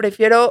 ¿sabes qué?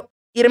 Prefiero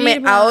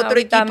irme a otro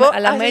ahorita equipo a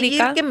la a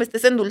seguir América. que me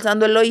estés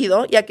endulzando el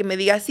oído y a que me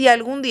digas, sí,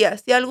 algún día,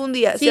 sí, algún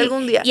día, sí, Sí,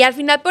 algún día. Y al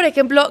final, por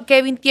ejemplo,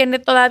 Kevin tiene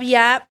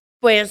todavía,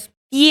 pues,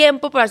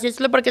 tiempo, por así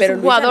decirlo, porque Pero es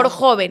un Luis ya jugador no.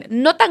 joven.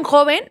 No tan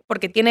joven,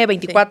 porque tiene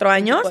 24 Sí,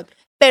 años, 24.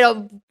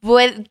 pero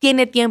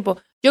tiene tiempo.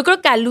 Yo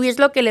creo que a Luis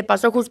lo que le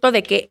pasó justo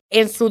de que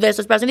en su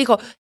desesperación dijo,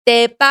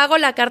 te pago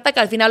la carta, que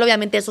al final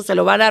obviamente eso se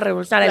lo van a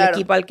reembolsar al Claro.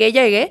 equipo al que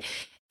llegue,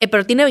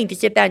 pero tiene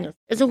 27 años.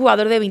 Es un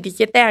jugador de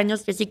 27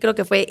 años que sí creo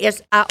que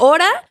es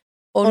ahora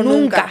o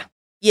nunca.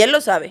 Y él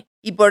lo sabe.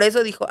 Y por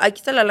eso dijo, aquí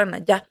está la lana,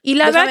 ya. Y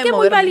la déjame verdad que muy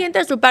moverme. valiente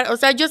de su parte. O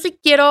sea, yo sí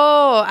quiero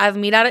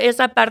admirar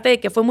esa parte de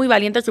que fue muy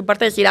valiente de su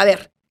parte decir, a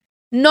ver,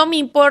 no me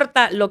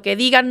importa lo que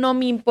digan, no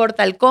me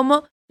importa el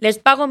cómo, les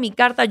pago mi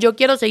carta, yo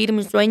quiero seguir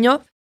mi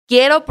sueño,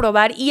 quiero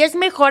probar. Y es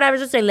mejor a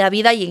veces en la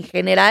vida y en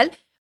general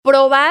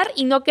probar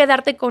y no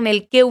quedarte con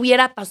el qué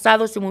hubiera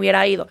pasado si me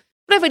hubiera ido.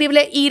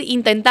 Preferible ir,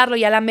 intentarlo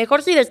y a lo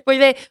mejor si después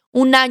de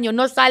un año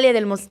no sale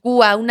del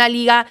Moscú a una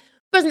liga,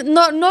 pues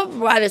no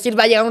voy a decir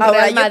va a llegar a un Ahora,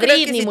 Real yo creo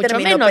Madrid, que ni sí mucho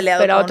terminó menos,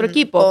 peleado pero a con- otro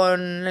equipo.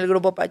 Con el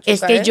grupo Pachuca.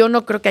 Es que ¿eh? yo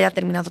no creo que haya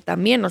terminado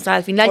tan bien. O sea,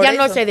 al final Por ya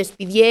no eso. se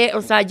despidió,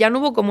 o sea, ya no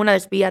hubo como una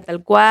despedida tal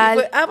Y cual.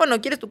 fue, bueno,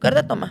 ¿quieres tu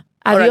carta? Toma.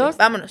 Adiós. Órale,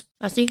 vámonos.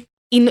 Así.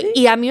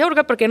 Y a mí me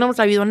urge porque no hemos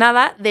sabido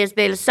nada.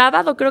 Desde el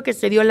sábado creo que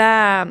se dio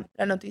la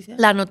La noticia.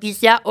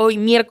 noticia. Hoy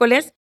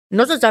miércoles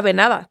no se sabe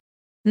nada.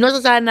 No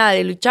se sabe nada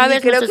de Luis Chávez,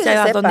 Y creo no se que sabe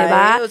a sepa, dónde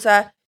va. O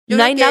sea, yo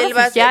No creo hay que nada él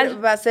va oficial.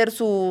 a hacer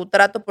su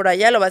trato por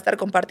allá, lo va a estar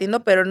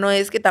compartiendo, pero no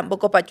es que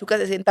tampoco Pachuca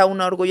se sienta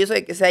uno orgulloso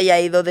de que se haya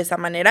ido de esa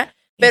manera.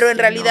 Pero Ese en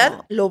realidad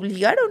no. lo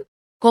obligaron.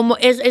 Como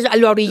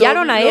lo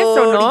orillaron a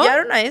eso, ¿no? Lo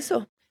orillaron a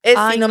eso.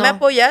 Ay, Si no me no.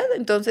 apoyas,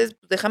 entonces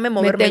pues, déjame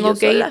moverme tengo yo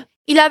que ir. sola.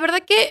 Y la verdad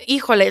que,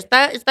 híjole,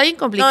 está bien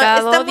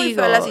complicado. está muy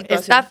fea la situación.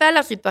 Está fea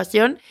la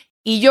situación.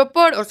 Y yo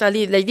o sea,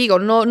 les digo,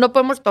 no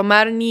podemos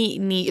tomar ni,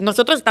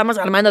 nosotros estamos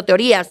armando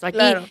teorías aquí.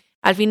 Claro.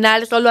 Al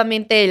final,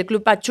 solamente el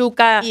Club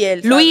Pachuca, Y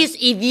él Luis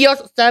y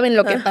Dios saben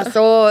lo que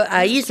pasó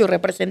ahí. Su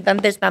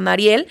representante está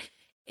Mariel.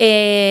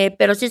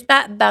 Pero sí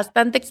está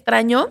bastante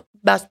extraño,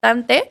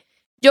 bastante.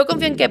 Yo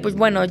confío en que, pues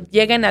bueno,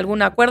 lleguen a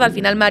algún acuerdo. Al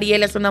final,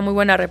 Mariel es una muy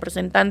buena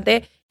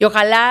representante. Y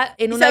ojalá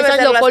en Y una de sabe esas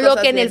hacer lo las coloque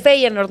cosas en el bien.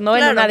 Feyenoord, ¿no? En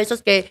Claro. una de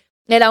esas que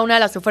era una de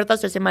las ofertas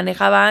que se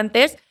manejaba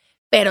antes.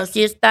 Pero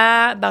sí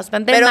está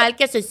bastante mal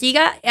que se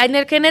siga, en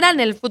el general,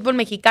 en el fútbol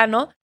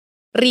mexicano,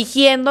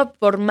 rigiendo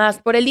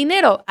por el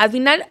dinero. Al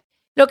final,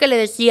 lo que le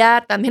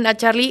decía también a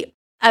Charlie,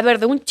 a ver,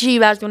 de un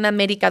Chivas, de un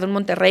América, de un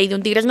Monterrey, de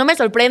un Tigres, no me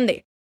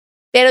sorprende.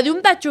 Pero de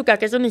un Pachuca,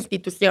 que es una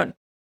institución,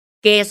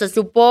 que se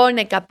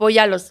supone que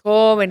apoya a los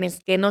jóvenes,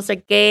 que no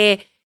sé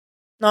qué,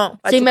 No,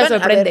 sí me Pachuca,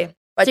 sorprende. a ver,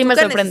 Pachuca Sí me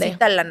sorprende.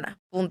 necesita lana,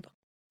 punto.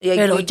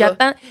 Pero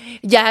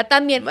ya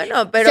también.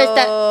 Bueno, se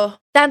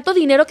pero... tanto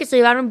dinero que se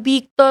llevaron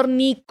Víctor,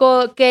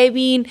 Nico,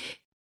 Kevin.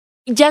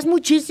 Ya es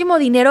muchísimo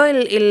dinero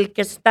el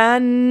que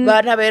están.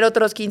 Van a haber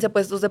otros 15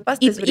 puestos de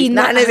pastes. Y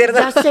no, no es cierto.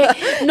 ya sé.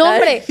 No,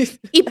 hombre.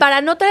 Y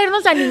para no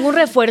traernos a ningún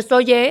refuerzo,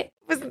 oye,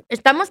 pues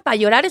estamos para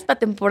llorar esta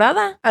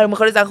temporada. A lo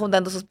mejor están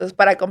juntando sus pesos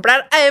para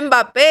comprar a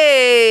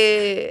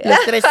Mbappé.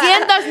 Los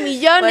 300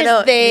 millones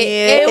Bueno,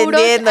 de ni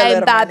euros entiéndolo, a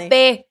hermane.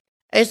 Mbappé.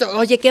 Eso,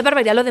 oye, qué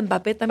barbaridad lo de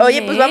Mbappé también.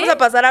 Oye, pues vamos a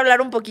pasar a hablar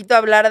un poquito,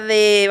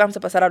 vamos a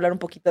pasar a hablar un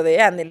poquito de,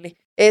 ándele.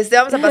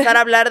 Vamos a pasar a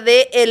hablar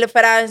de el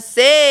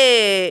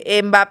francés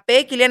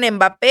Mbappé, Kylian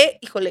Mbappé.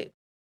 Híjole,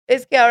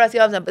 es que ahora sí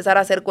vamos a empezar a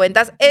hacer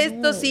cuentas.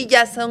 Estos sí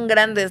ya son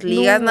grandes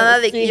ligas, nada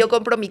de que yo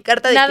compro mi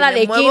carta, de nada que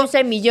me de muevo.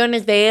 15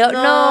 millones de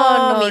euros.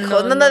 No,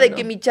 mijo, nada de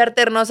que mi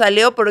charter no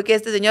salió porque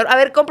este señor, a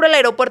ver, compro el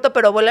aeropuerto,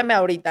 pero vuélame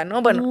ahorita,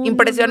 ¿no? Bueno,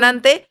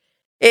 impresionante.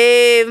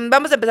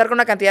 Vamos a empezar con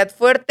una cantidad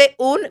fuerte,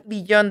 1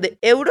 billón de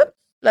euros.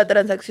 La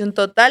transacción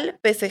total,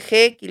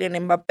 PSG, Kylian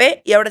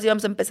Mbappé. Y ahora sí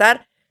vamos a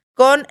empezar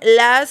con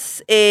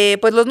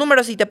pues los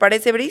números, si te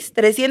parece, Bris.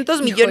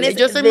 300 millones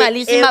Yo soy de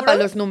malísima euros. para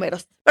los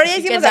números. Pero ya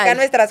Así hicimos que acá dale.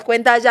 nuestras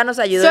cuentas, ya nos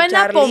ayudó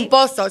Suena Charlie.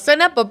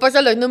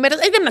 pomposo los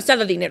números. Es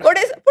demasiado dinero. Por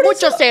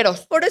Muchos eso,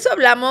 ceros. Por eso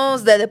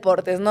hablamos de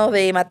deportes, no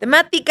de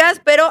matemáticas,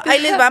 pero ahí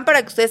les van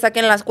para que ustedes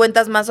saquen las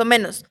cuentas más o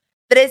menos.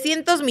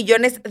 300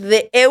 millones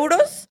de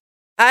euros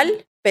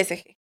al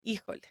PSG.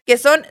 Híjole. Que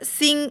son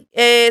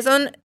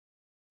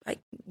ay,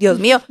 Dios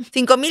mío,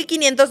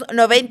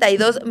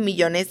 5,592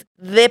 millones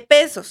de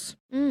pesos.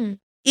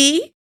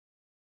 Y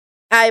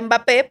a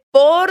Mbappé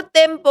por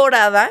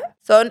temporada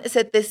son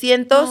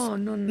 700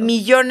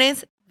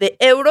 millones de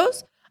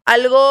euros.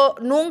 Algo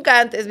nunca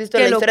antes visto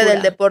en la historia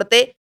del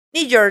deporte.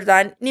 Ni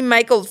Jordan, ni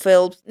Michael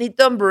Phelps, ni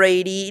Tom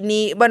Brady,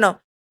 ni,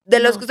 bueno, de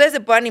los que ustedes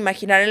se puedan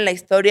imaginar en la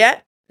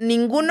historia,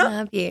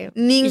 ninguno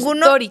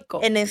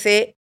Histórico. en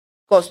ese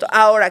costo.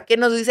 Ahora, ¿qué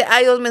nos dice?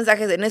 Hay 2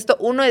 mensajes en esto.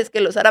 Uno es que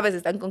los árabes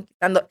están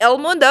conquistando el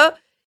mundo.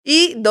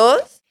 Y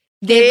 2,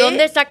 ¿de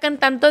dónde sacan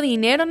tanto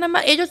dinero? Nada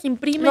más ellos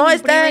imprimen,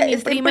 está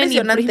imprimen.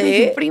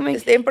 impresionante.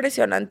 Está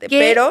impresionante. Qué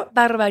pero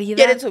barbaridad.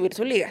 quieren subir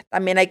su liga.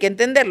 También hay que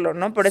entenderlo,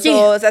 ¿no? Por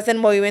eso se hacen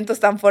movimientos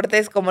tan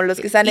fuertes como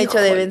los que se han hecho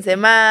de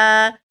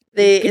Benzema,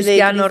 de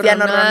Cristiano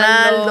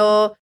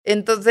Ronaldo.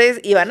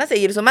 Entonces, iban a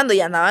seguir sumando y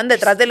andaban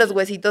detrás de los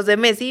huesitos de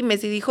Messi. Y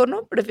Messi dijo,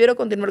 no, prefiero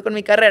continuar con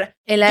mi carrera.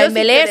 En la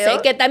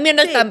MLS, que también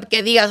no es tan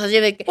que digas así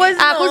de que... Pues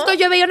no. Justo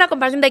yo veía una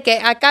comparación de que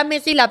acá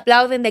Messi le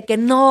aplauden de que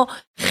no,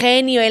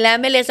 genio, en la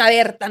MLS. A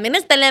ver, también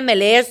está en la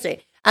MLS.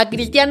 A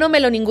Cristiano me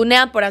lo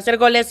ningunean por hacer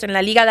goles en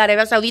la Liga de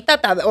Arabia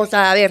Saudita. O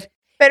sea, a ver,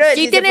 pero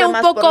sí tiene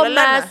un poco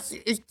más...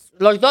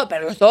 Los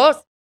dos.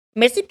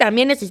 Messi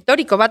también es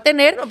histórico, va a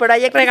tener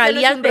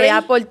regalías de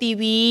Apple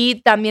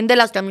TV, también de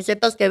las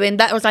camisetas que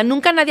venda. O sea,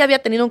 nunca nadie había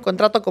tenido un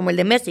contrato como el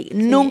de Messi,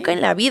 nunca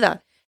en la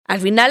vida. Al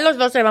final los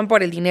dos se van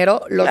por el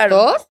dinero, los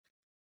dos.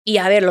 Y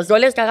a ver, los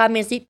goles que haga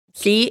Messi,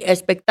 sí,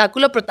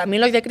 espectáculo, pero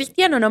también los de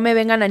Cristiano. No me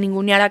vengan a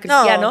ningunear a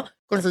Cristiano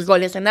con sus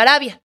goles en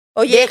Arabia.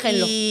 Oye,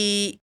 déjenlo.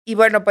 Y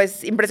bueno,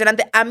 pues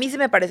impresionante. A mí sí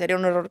me parecería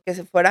un error que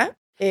se fuera.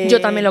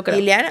 Yo también lo creo.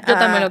 Kylian, Yo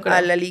también lo creo.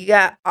 A la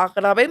Liga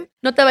Árabe.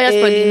 No te vayas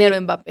por el dinero,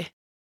 Mbappé.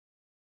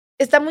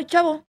 Está muy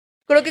chavo.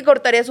 Creo que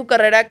cortaría su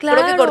carrera,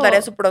 creo que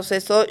cortaría su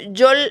proceso.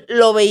 Yo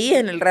lo veía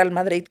en el Real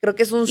Madrid. Creo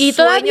que es un sueño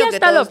todavía que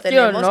está todos la opción,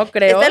 tenemos. ¿no?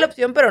 Creo. Está la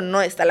opción, pero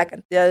no está la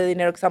cantidad de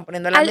dinero que están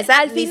poniendo en la mesa.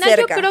 Al ni final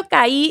cerca. yo creo que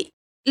ahí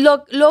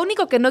lo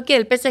único que no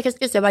quiere el PSG es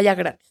que se vaya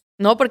gratis,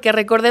 ¿no? Porque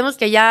recordemos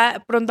que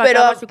ya pronto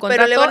acaba su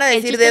contrato. Pero le van a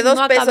decir de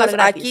 2 pesos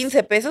a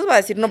 15 pesos, va a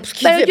decir, no, pues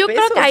 15 pesos. Pero yo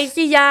pesos. creo que ahí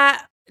sí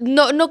ya,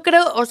 no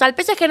creo, o sea, al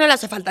PSG no le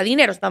hace falta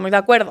dinero, estamos de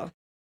acuerdo.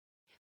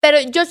 Pero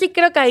yo sí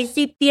creo que ahí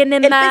sí tiene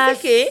más. El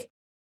PSG,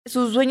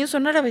 sus dueños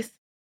son árabes.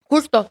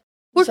 Justo.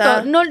 O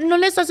sea, no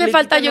les hace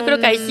falta, yo creo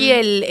que ahí sí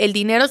el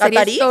dinero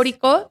sería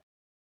histórico.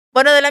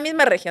 Bueno, de la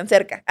misma región,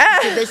 cerca.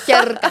 De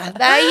cerca,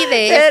 de ahí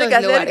de cerca,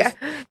 esos lugares.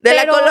 cerca. De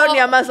la Pero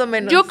colonia, más o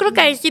menos. Yo creo que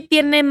ahí sí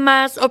tiene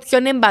más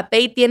opción Mbappé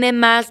y tiene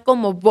más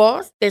como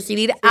voz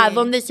decidir a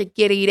dónde se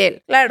quiere ir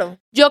él. Claro.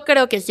 Yo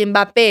creo que si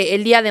Mbappé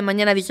el día de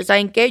mañana dice,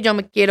 ¿saben qué? Yo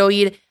me quiero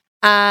ir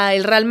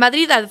al Real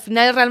Madrid. Al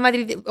final el Real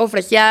Madrid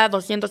ofrecía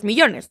 200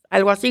 millones,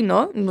 algo así,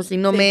 ¿no? Si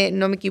no me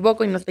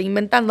equivoco y no estoy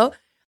inventando.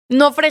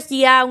 No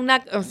ofrecía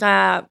una,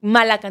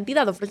 mala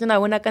cantidad, ofrece una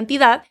buena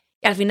cantidad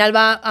y al final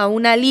va a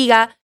una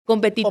liga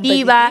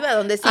competitiva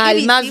donde sigue al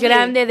visible. más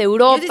grande de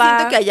Europa. Yo sí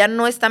siento que allá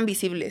no están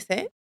visibles,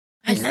 ¿eh?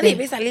 Ay, nadie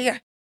ve esa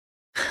liga.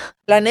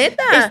 La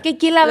neta. Es que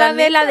 ¿quién la va a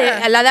ver? La de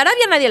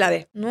Arabia nadie la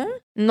ve. ¿No?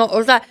 No,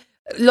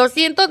 lo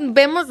siento,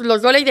 vemos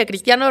los goles de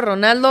Cristiano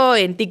Ronaldo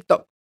en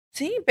TikTok.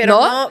 Sí,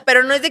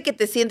 pero no es de que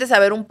te sientes a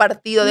ver un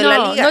partido de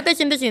la liga. No te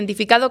sientes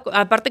identificado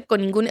aparte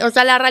con ningún...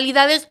 la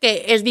realidad es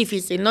que es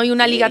difícil, ¿no? Y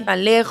una liga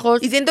tan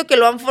lejos. Y siento que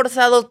lo han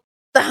forzado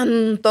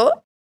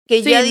tanto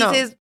que ya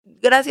dices,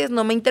 gracias,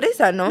 no me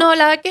interesa, ¿no? No,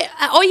 la verdad que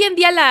hoy en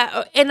día,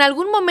 en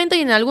algún momento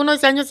y en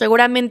algunos años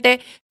seguramente,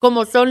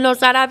 como son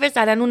los árabes,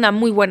 harán una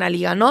muy buena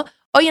liga, ¿no?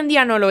 Hoy en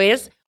día no lo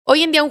es.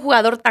 Hoy en día un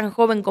jugador tan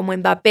joven como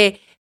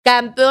Mbappé,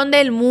 campeón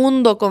del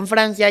mundo con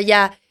Francia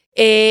ya,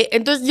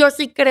 entonces yo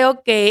sí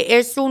creo que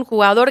es un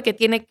jugador que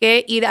tiene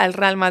que ir al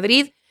Real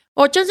Madrid,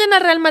 o chance en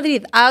el Real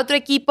Madrid, a otro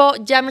equipo,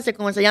 llámese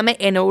como se llame,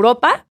 en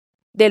Europa,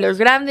 de los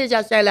grandes,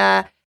 ya sea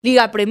la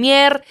Liga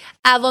Premier,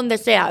 a donde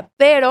sea,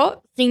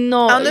 pero si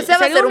no... A donde sea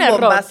va a ser un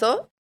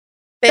bombazo.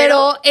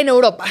 Pero en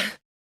Europa.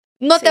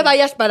 No te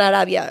vayas para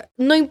Arabia.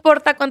 No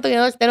importa cuánto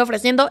dinero estén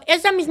ofreciendo,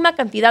 esa misma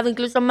cantidad o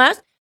incluso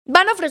más,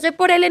 van a ofrecer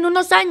por él en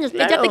unos años, que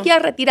ya te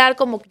quieras retirar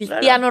como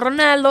Cristiano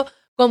Ronaldo,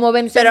 como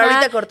Benzema. Pero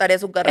ahorita cortaría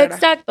su carrera.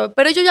 Exacto,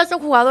 pero ellos ya son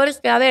jugadores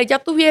que, a ver, ya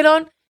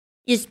tuvieron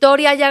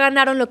historia, ya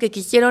ganaron lo que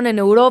quisieron en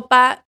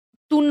Europa.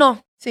 Tú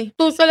no. Sí.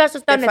 Tú solo has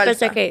estado en el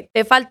PSG.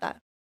 Te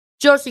falta.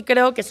 Yo sí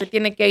creo que se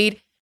tiene que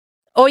ir.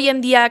 Hoy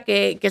en día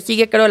que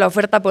sigue, creo, la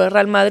oferta por el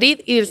Real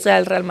Madrid, irse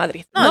al Real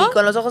Madrid. ¿No? Y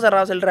con los ojos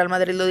cerrados el Real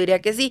Madrid lo diría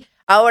que sí.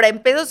 Ahora, en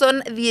pesos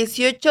son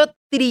 18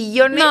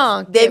 trillones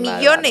de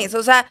millones.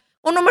 O sea,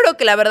 un número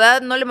que la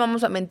verdad no le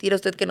vamos a mentir a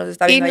usted que nos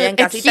está viendo allá en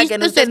casita, que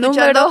nos está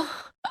escuchando.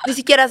 Ni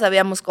siquiera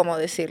sabíamos cómo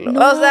decirlo.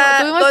 No,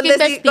 tuvimos que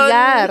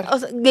investigar.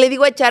 Le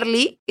digo a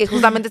Charlie, que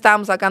justamente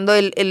estábamos sacando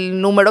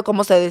el número,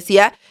 cómo se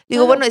decía.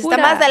 Digo, bueno, está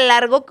más a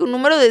largo que un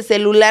número de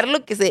celular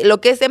lo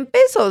que es en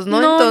pesos, ¿no?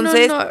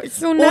 Entonces,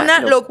 es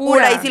una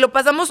locura. Y si lo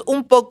pasamos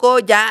un poco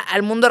ya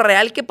al mundo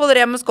real, ¿qué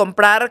podríamos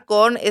comprar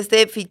con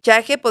este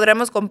fichaje?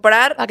 Podríamos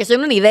comprar... Para que se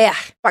den una idea.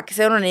 Para que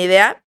se den una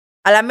idea.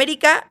 Al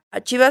América,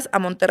 a Chivas, a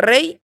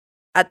Monterrey,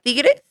 a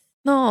Tigres.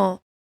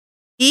 No.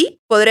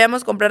 Y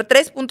podríamos comprar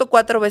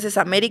 3.4 veces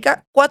a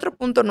América,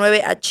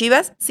 4.9 a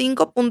Chivas,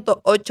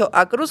 5.8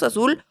 a Cruz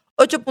Azul,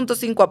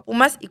 8.5 a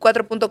Pumas y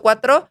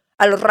 4.4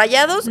 a los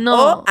Rayados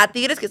o a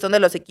Tigres, que son de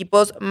los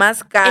equipos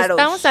más caros.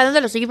 Estamos hablando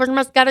de los equipos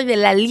más caros de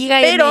la Liga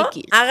MX. Pero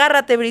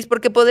agárrate, Bris,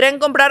 porque podrían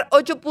comprar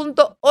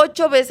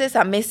 8.8 veces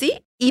a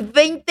Messi y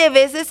 20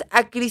 veces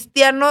a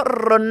Cristiano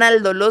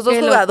Ronaldo. Los dos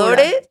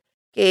jugadores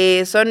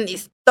que son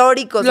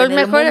históricos en el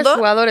mundo. Los mejores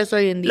jugadores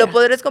hoy en día. Lo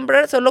podrías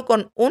comprar solo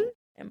con un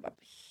Mbappé.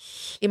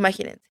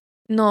 Imagínense.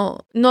 No,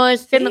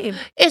 es que no.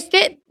 Es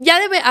que ya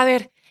debe, a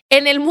ver,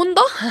 en el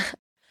mundo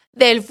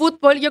del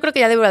fútbol yo creo que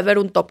ya debe haber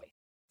un tope.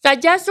 O sea,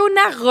 ya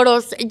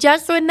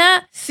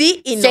suena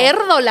sí y no.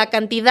 Cerdo la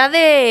cantidad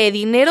de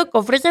dinero que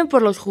ofrecen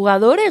por los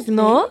jugadores,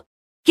 ¿no? Sí.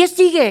 ¿Qué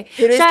sigue?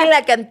 Pero es que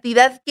la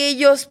cantidad que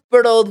ellos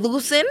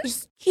producen,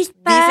 dices,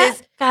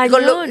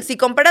 si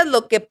comparas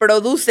lo que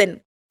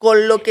producen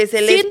con lo que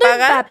se les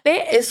paga,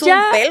 Mbappé, es un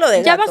pelo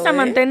de gato. Ya vas a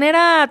mantener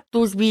a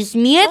tus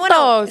bisnietos.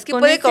 No, bueno, es que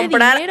puede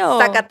comprar dinero.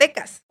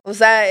 Zacatecas. O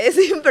sea, es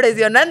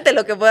impresionante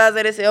lo que puede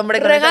hacer ese hombre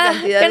con esa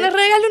cantidad. Que le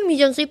regale $1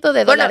 milloncito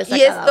de dólares.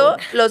 Bueno, y esto,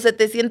 los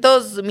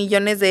 700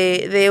 millones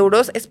de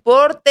euros, es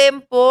por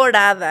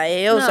temporada,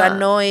 ¿eh? O sea,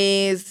 no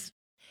es...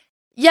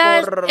 Ya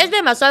es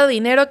demasiado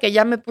dinero que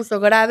ya me puso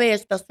grave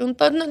este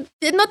asunto.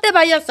 No te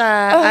vayas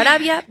a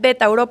Arabia,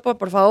 vete a Europa,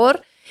 por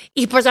favor.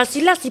 Y pues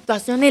así la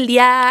situación el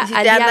día ¿Y si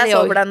te anda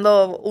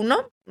sobrando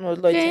uno? Nos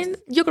lo echas.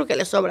 Yo creo que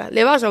le sobra.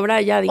 Le va a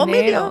sobrar ya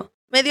dinero.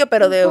 Medio,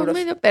 pero de euros.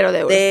 Medio, pero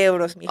de euros. De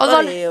euros, mijo, o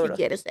dólares, de euros. Si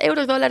quieres.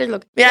 Euros, dólares,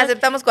 lo que Mira, quieras.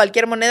 aceptamos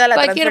cualquier moneda,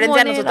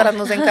 transferencia, nosotras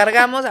nos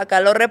encargamos, acá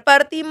lo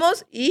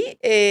repartimos y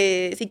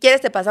si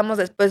quieres te pasamos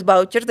después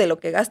vouchers de lo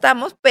que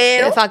gastamos,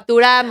 pero... Te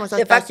facturamos, si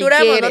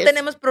no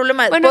tenemos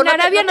problema. Bueno, en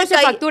Arabia no se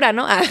factura,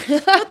 ¿no?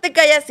 No te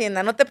cae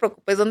Hacienda, no te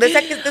preocupes. Donde sea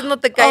que estés no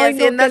te cae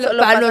Hacienda.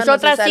 A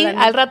nosotras sí,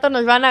 al rato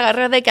nos van a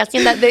agarrar de que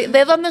Hacienda.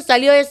 ¿De dónde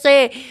salió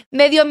ese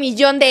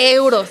 $500,000 de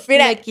euros?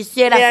 Mira, me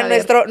quisiera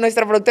saber.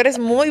 Nuestro productor es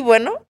muy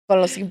bueno con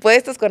los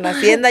impuestos, con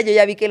Hacienda. Yo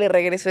ya vi que le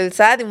regresó el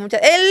SAT y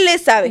él le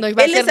sabe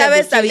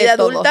esta vida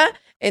adulta.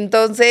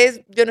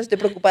 Entonces, yo no estoy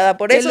preocupada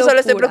por eso, solo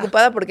estoy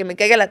preocupada porque me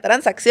caiga la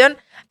transacción.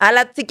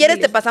 Si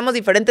quieres, te pasamos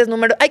diferentes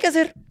números. Hay que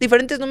hacer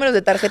diferentes números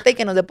de tarjeta y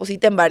que nos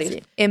depositen varios.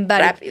 Sí, en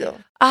varios. Rápido.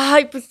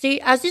 Ay, pues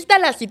sí, así está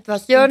la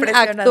situación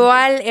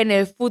actual en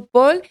el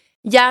fútbol.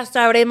 Ya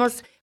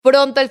sabremos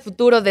pronto el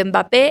futuro de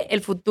Mbappé,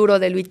 el futuro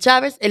de Luis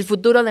Chávez, el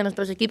futuro de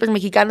nuestros equipos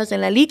mexicanos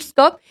en la Leagues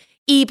Cup.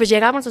 Y pues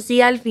llegamos así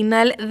al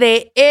final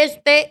de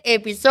este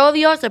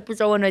episodio. Se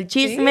puso bueno el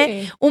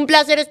chisme. Sí. Un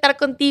placer estar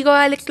contigo,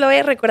 Alex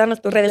Loe.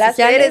 Recuérdanos tus redes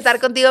sociales. Placer estar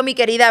contigo, mi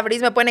querida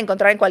Bris. Me pueden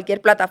encontrar en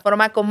cualquier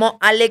plataforma como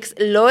Alex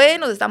Loe.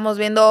 Nos estamos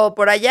viendo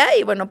por allá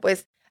y bueno,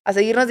 pues a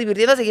seguirnos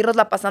divirtiendo, a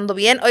seguirnosla pasando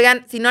bien.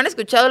 Oigan, si no han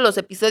escuchado los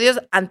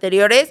episodios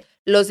anteriores,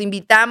 los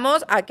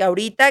invitamos a que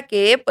ahorita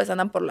que pues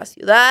andan por la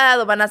ciudad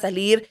o van a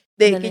salir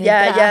de que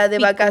ya de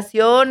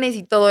vacaciones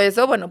y todo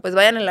eso, bueno, pues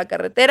vayan en la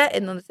carretera,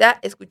 en donde sea,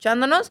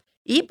 escuchándonos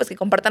y pues que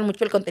compartan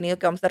mucho el contenido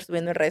que vamos a estar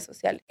subiendo en redes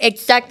sociales.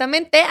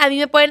 Exactamente. A mí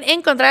me pueden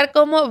encontrar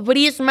como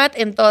Brismat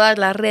en todas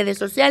las redes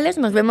sociales.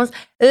 Nos vemos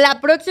la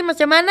próxima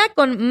semana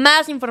con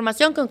más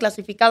información, con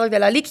clasificados de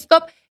la Leagues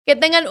Cup. Que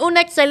tengan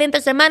una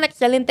excelente semana,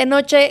 excelente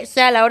noche,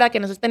 sea la hora que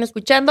nos estén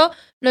escuchando.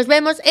 Nos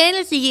vemos en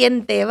el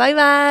siguiente. Bye,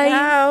 bye.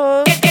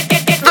 Chao.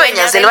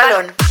 Dueñas del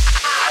balón.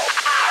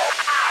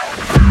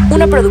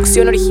 Una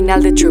producción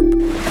original de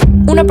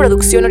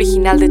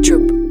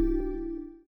Troop.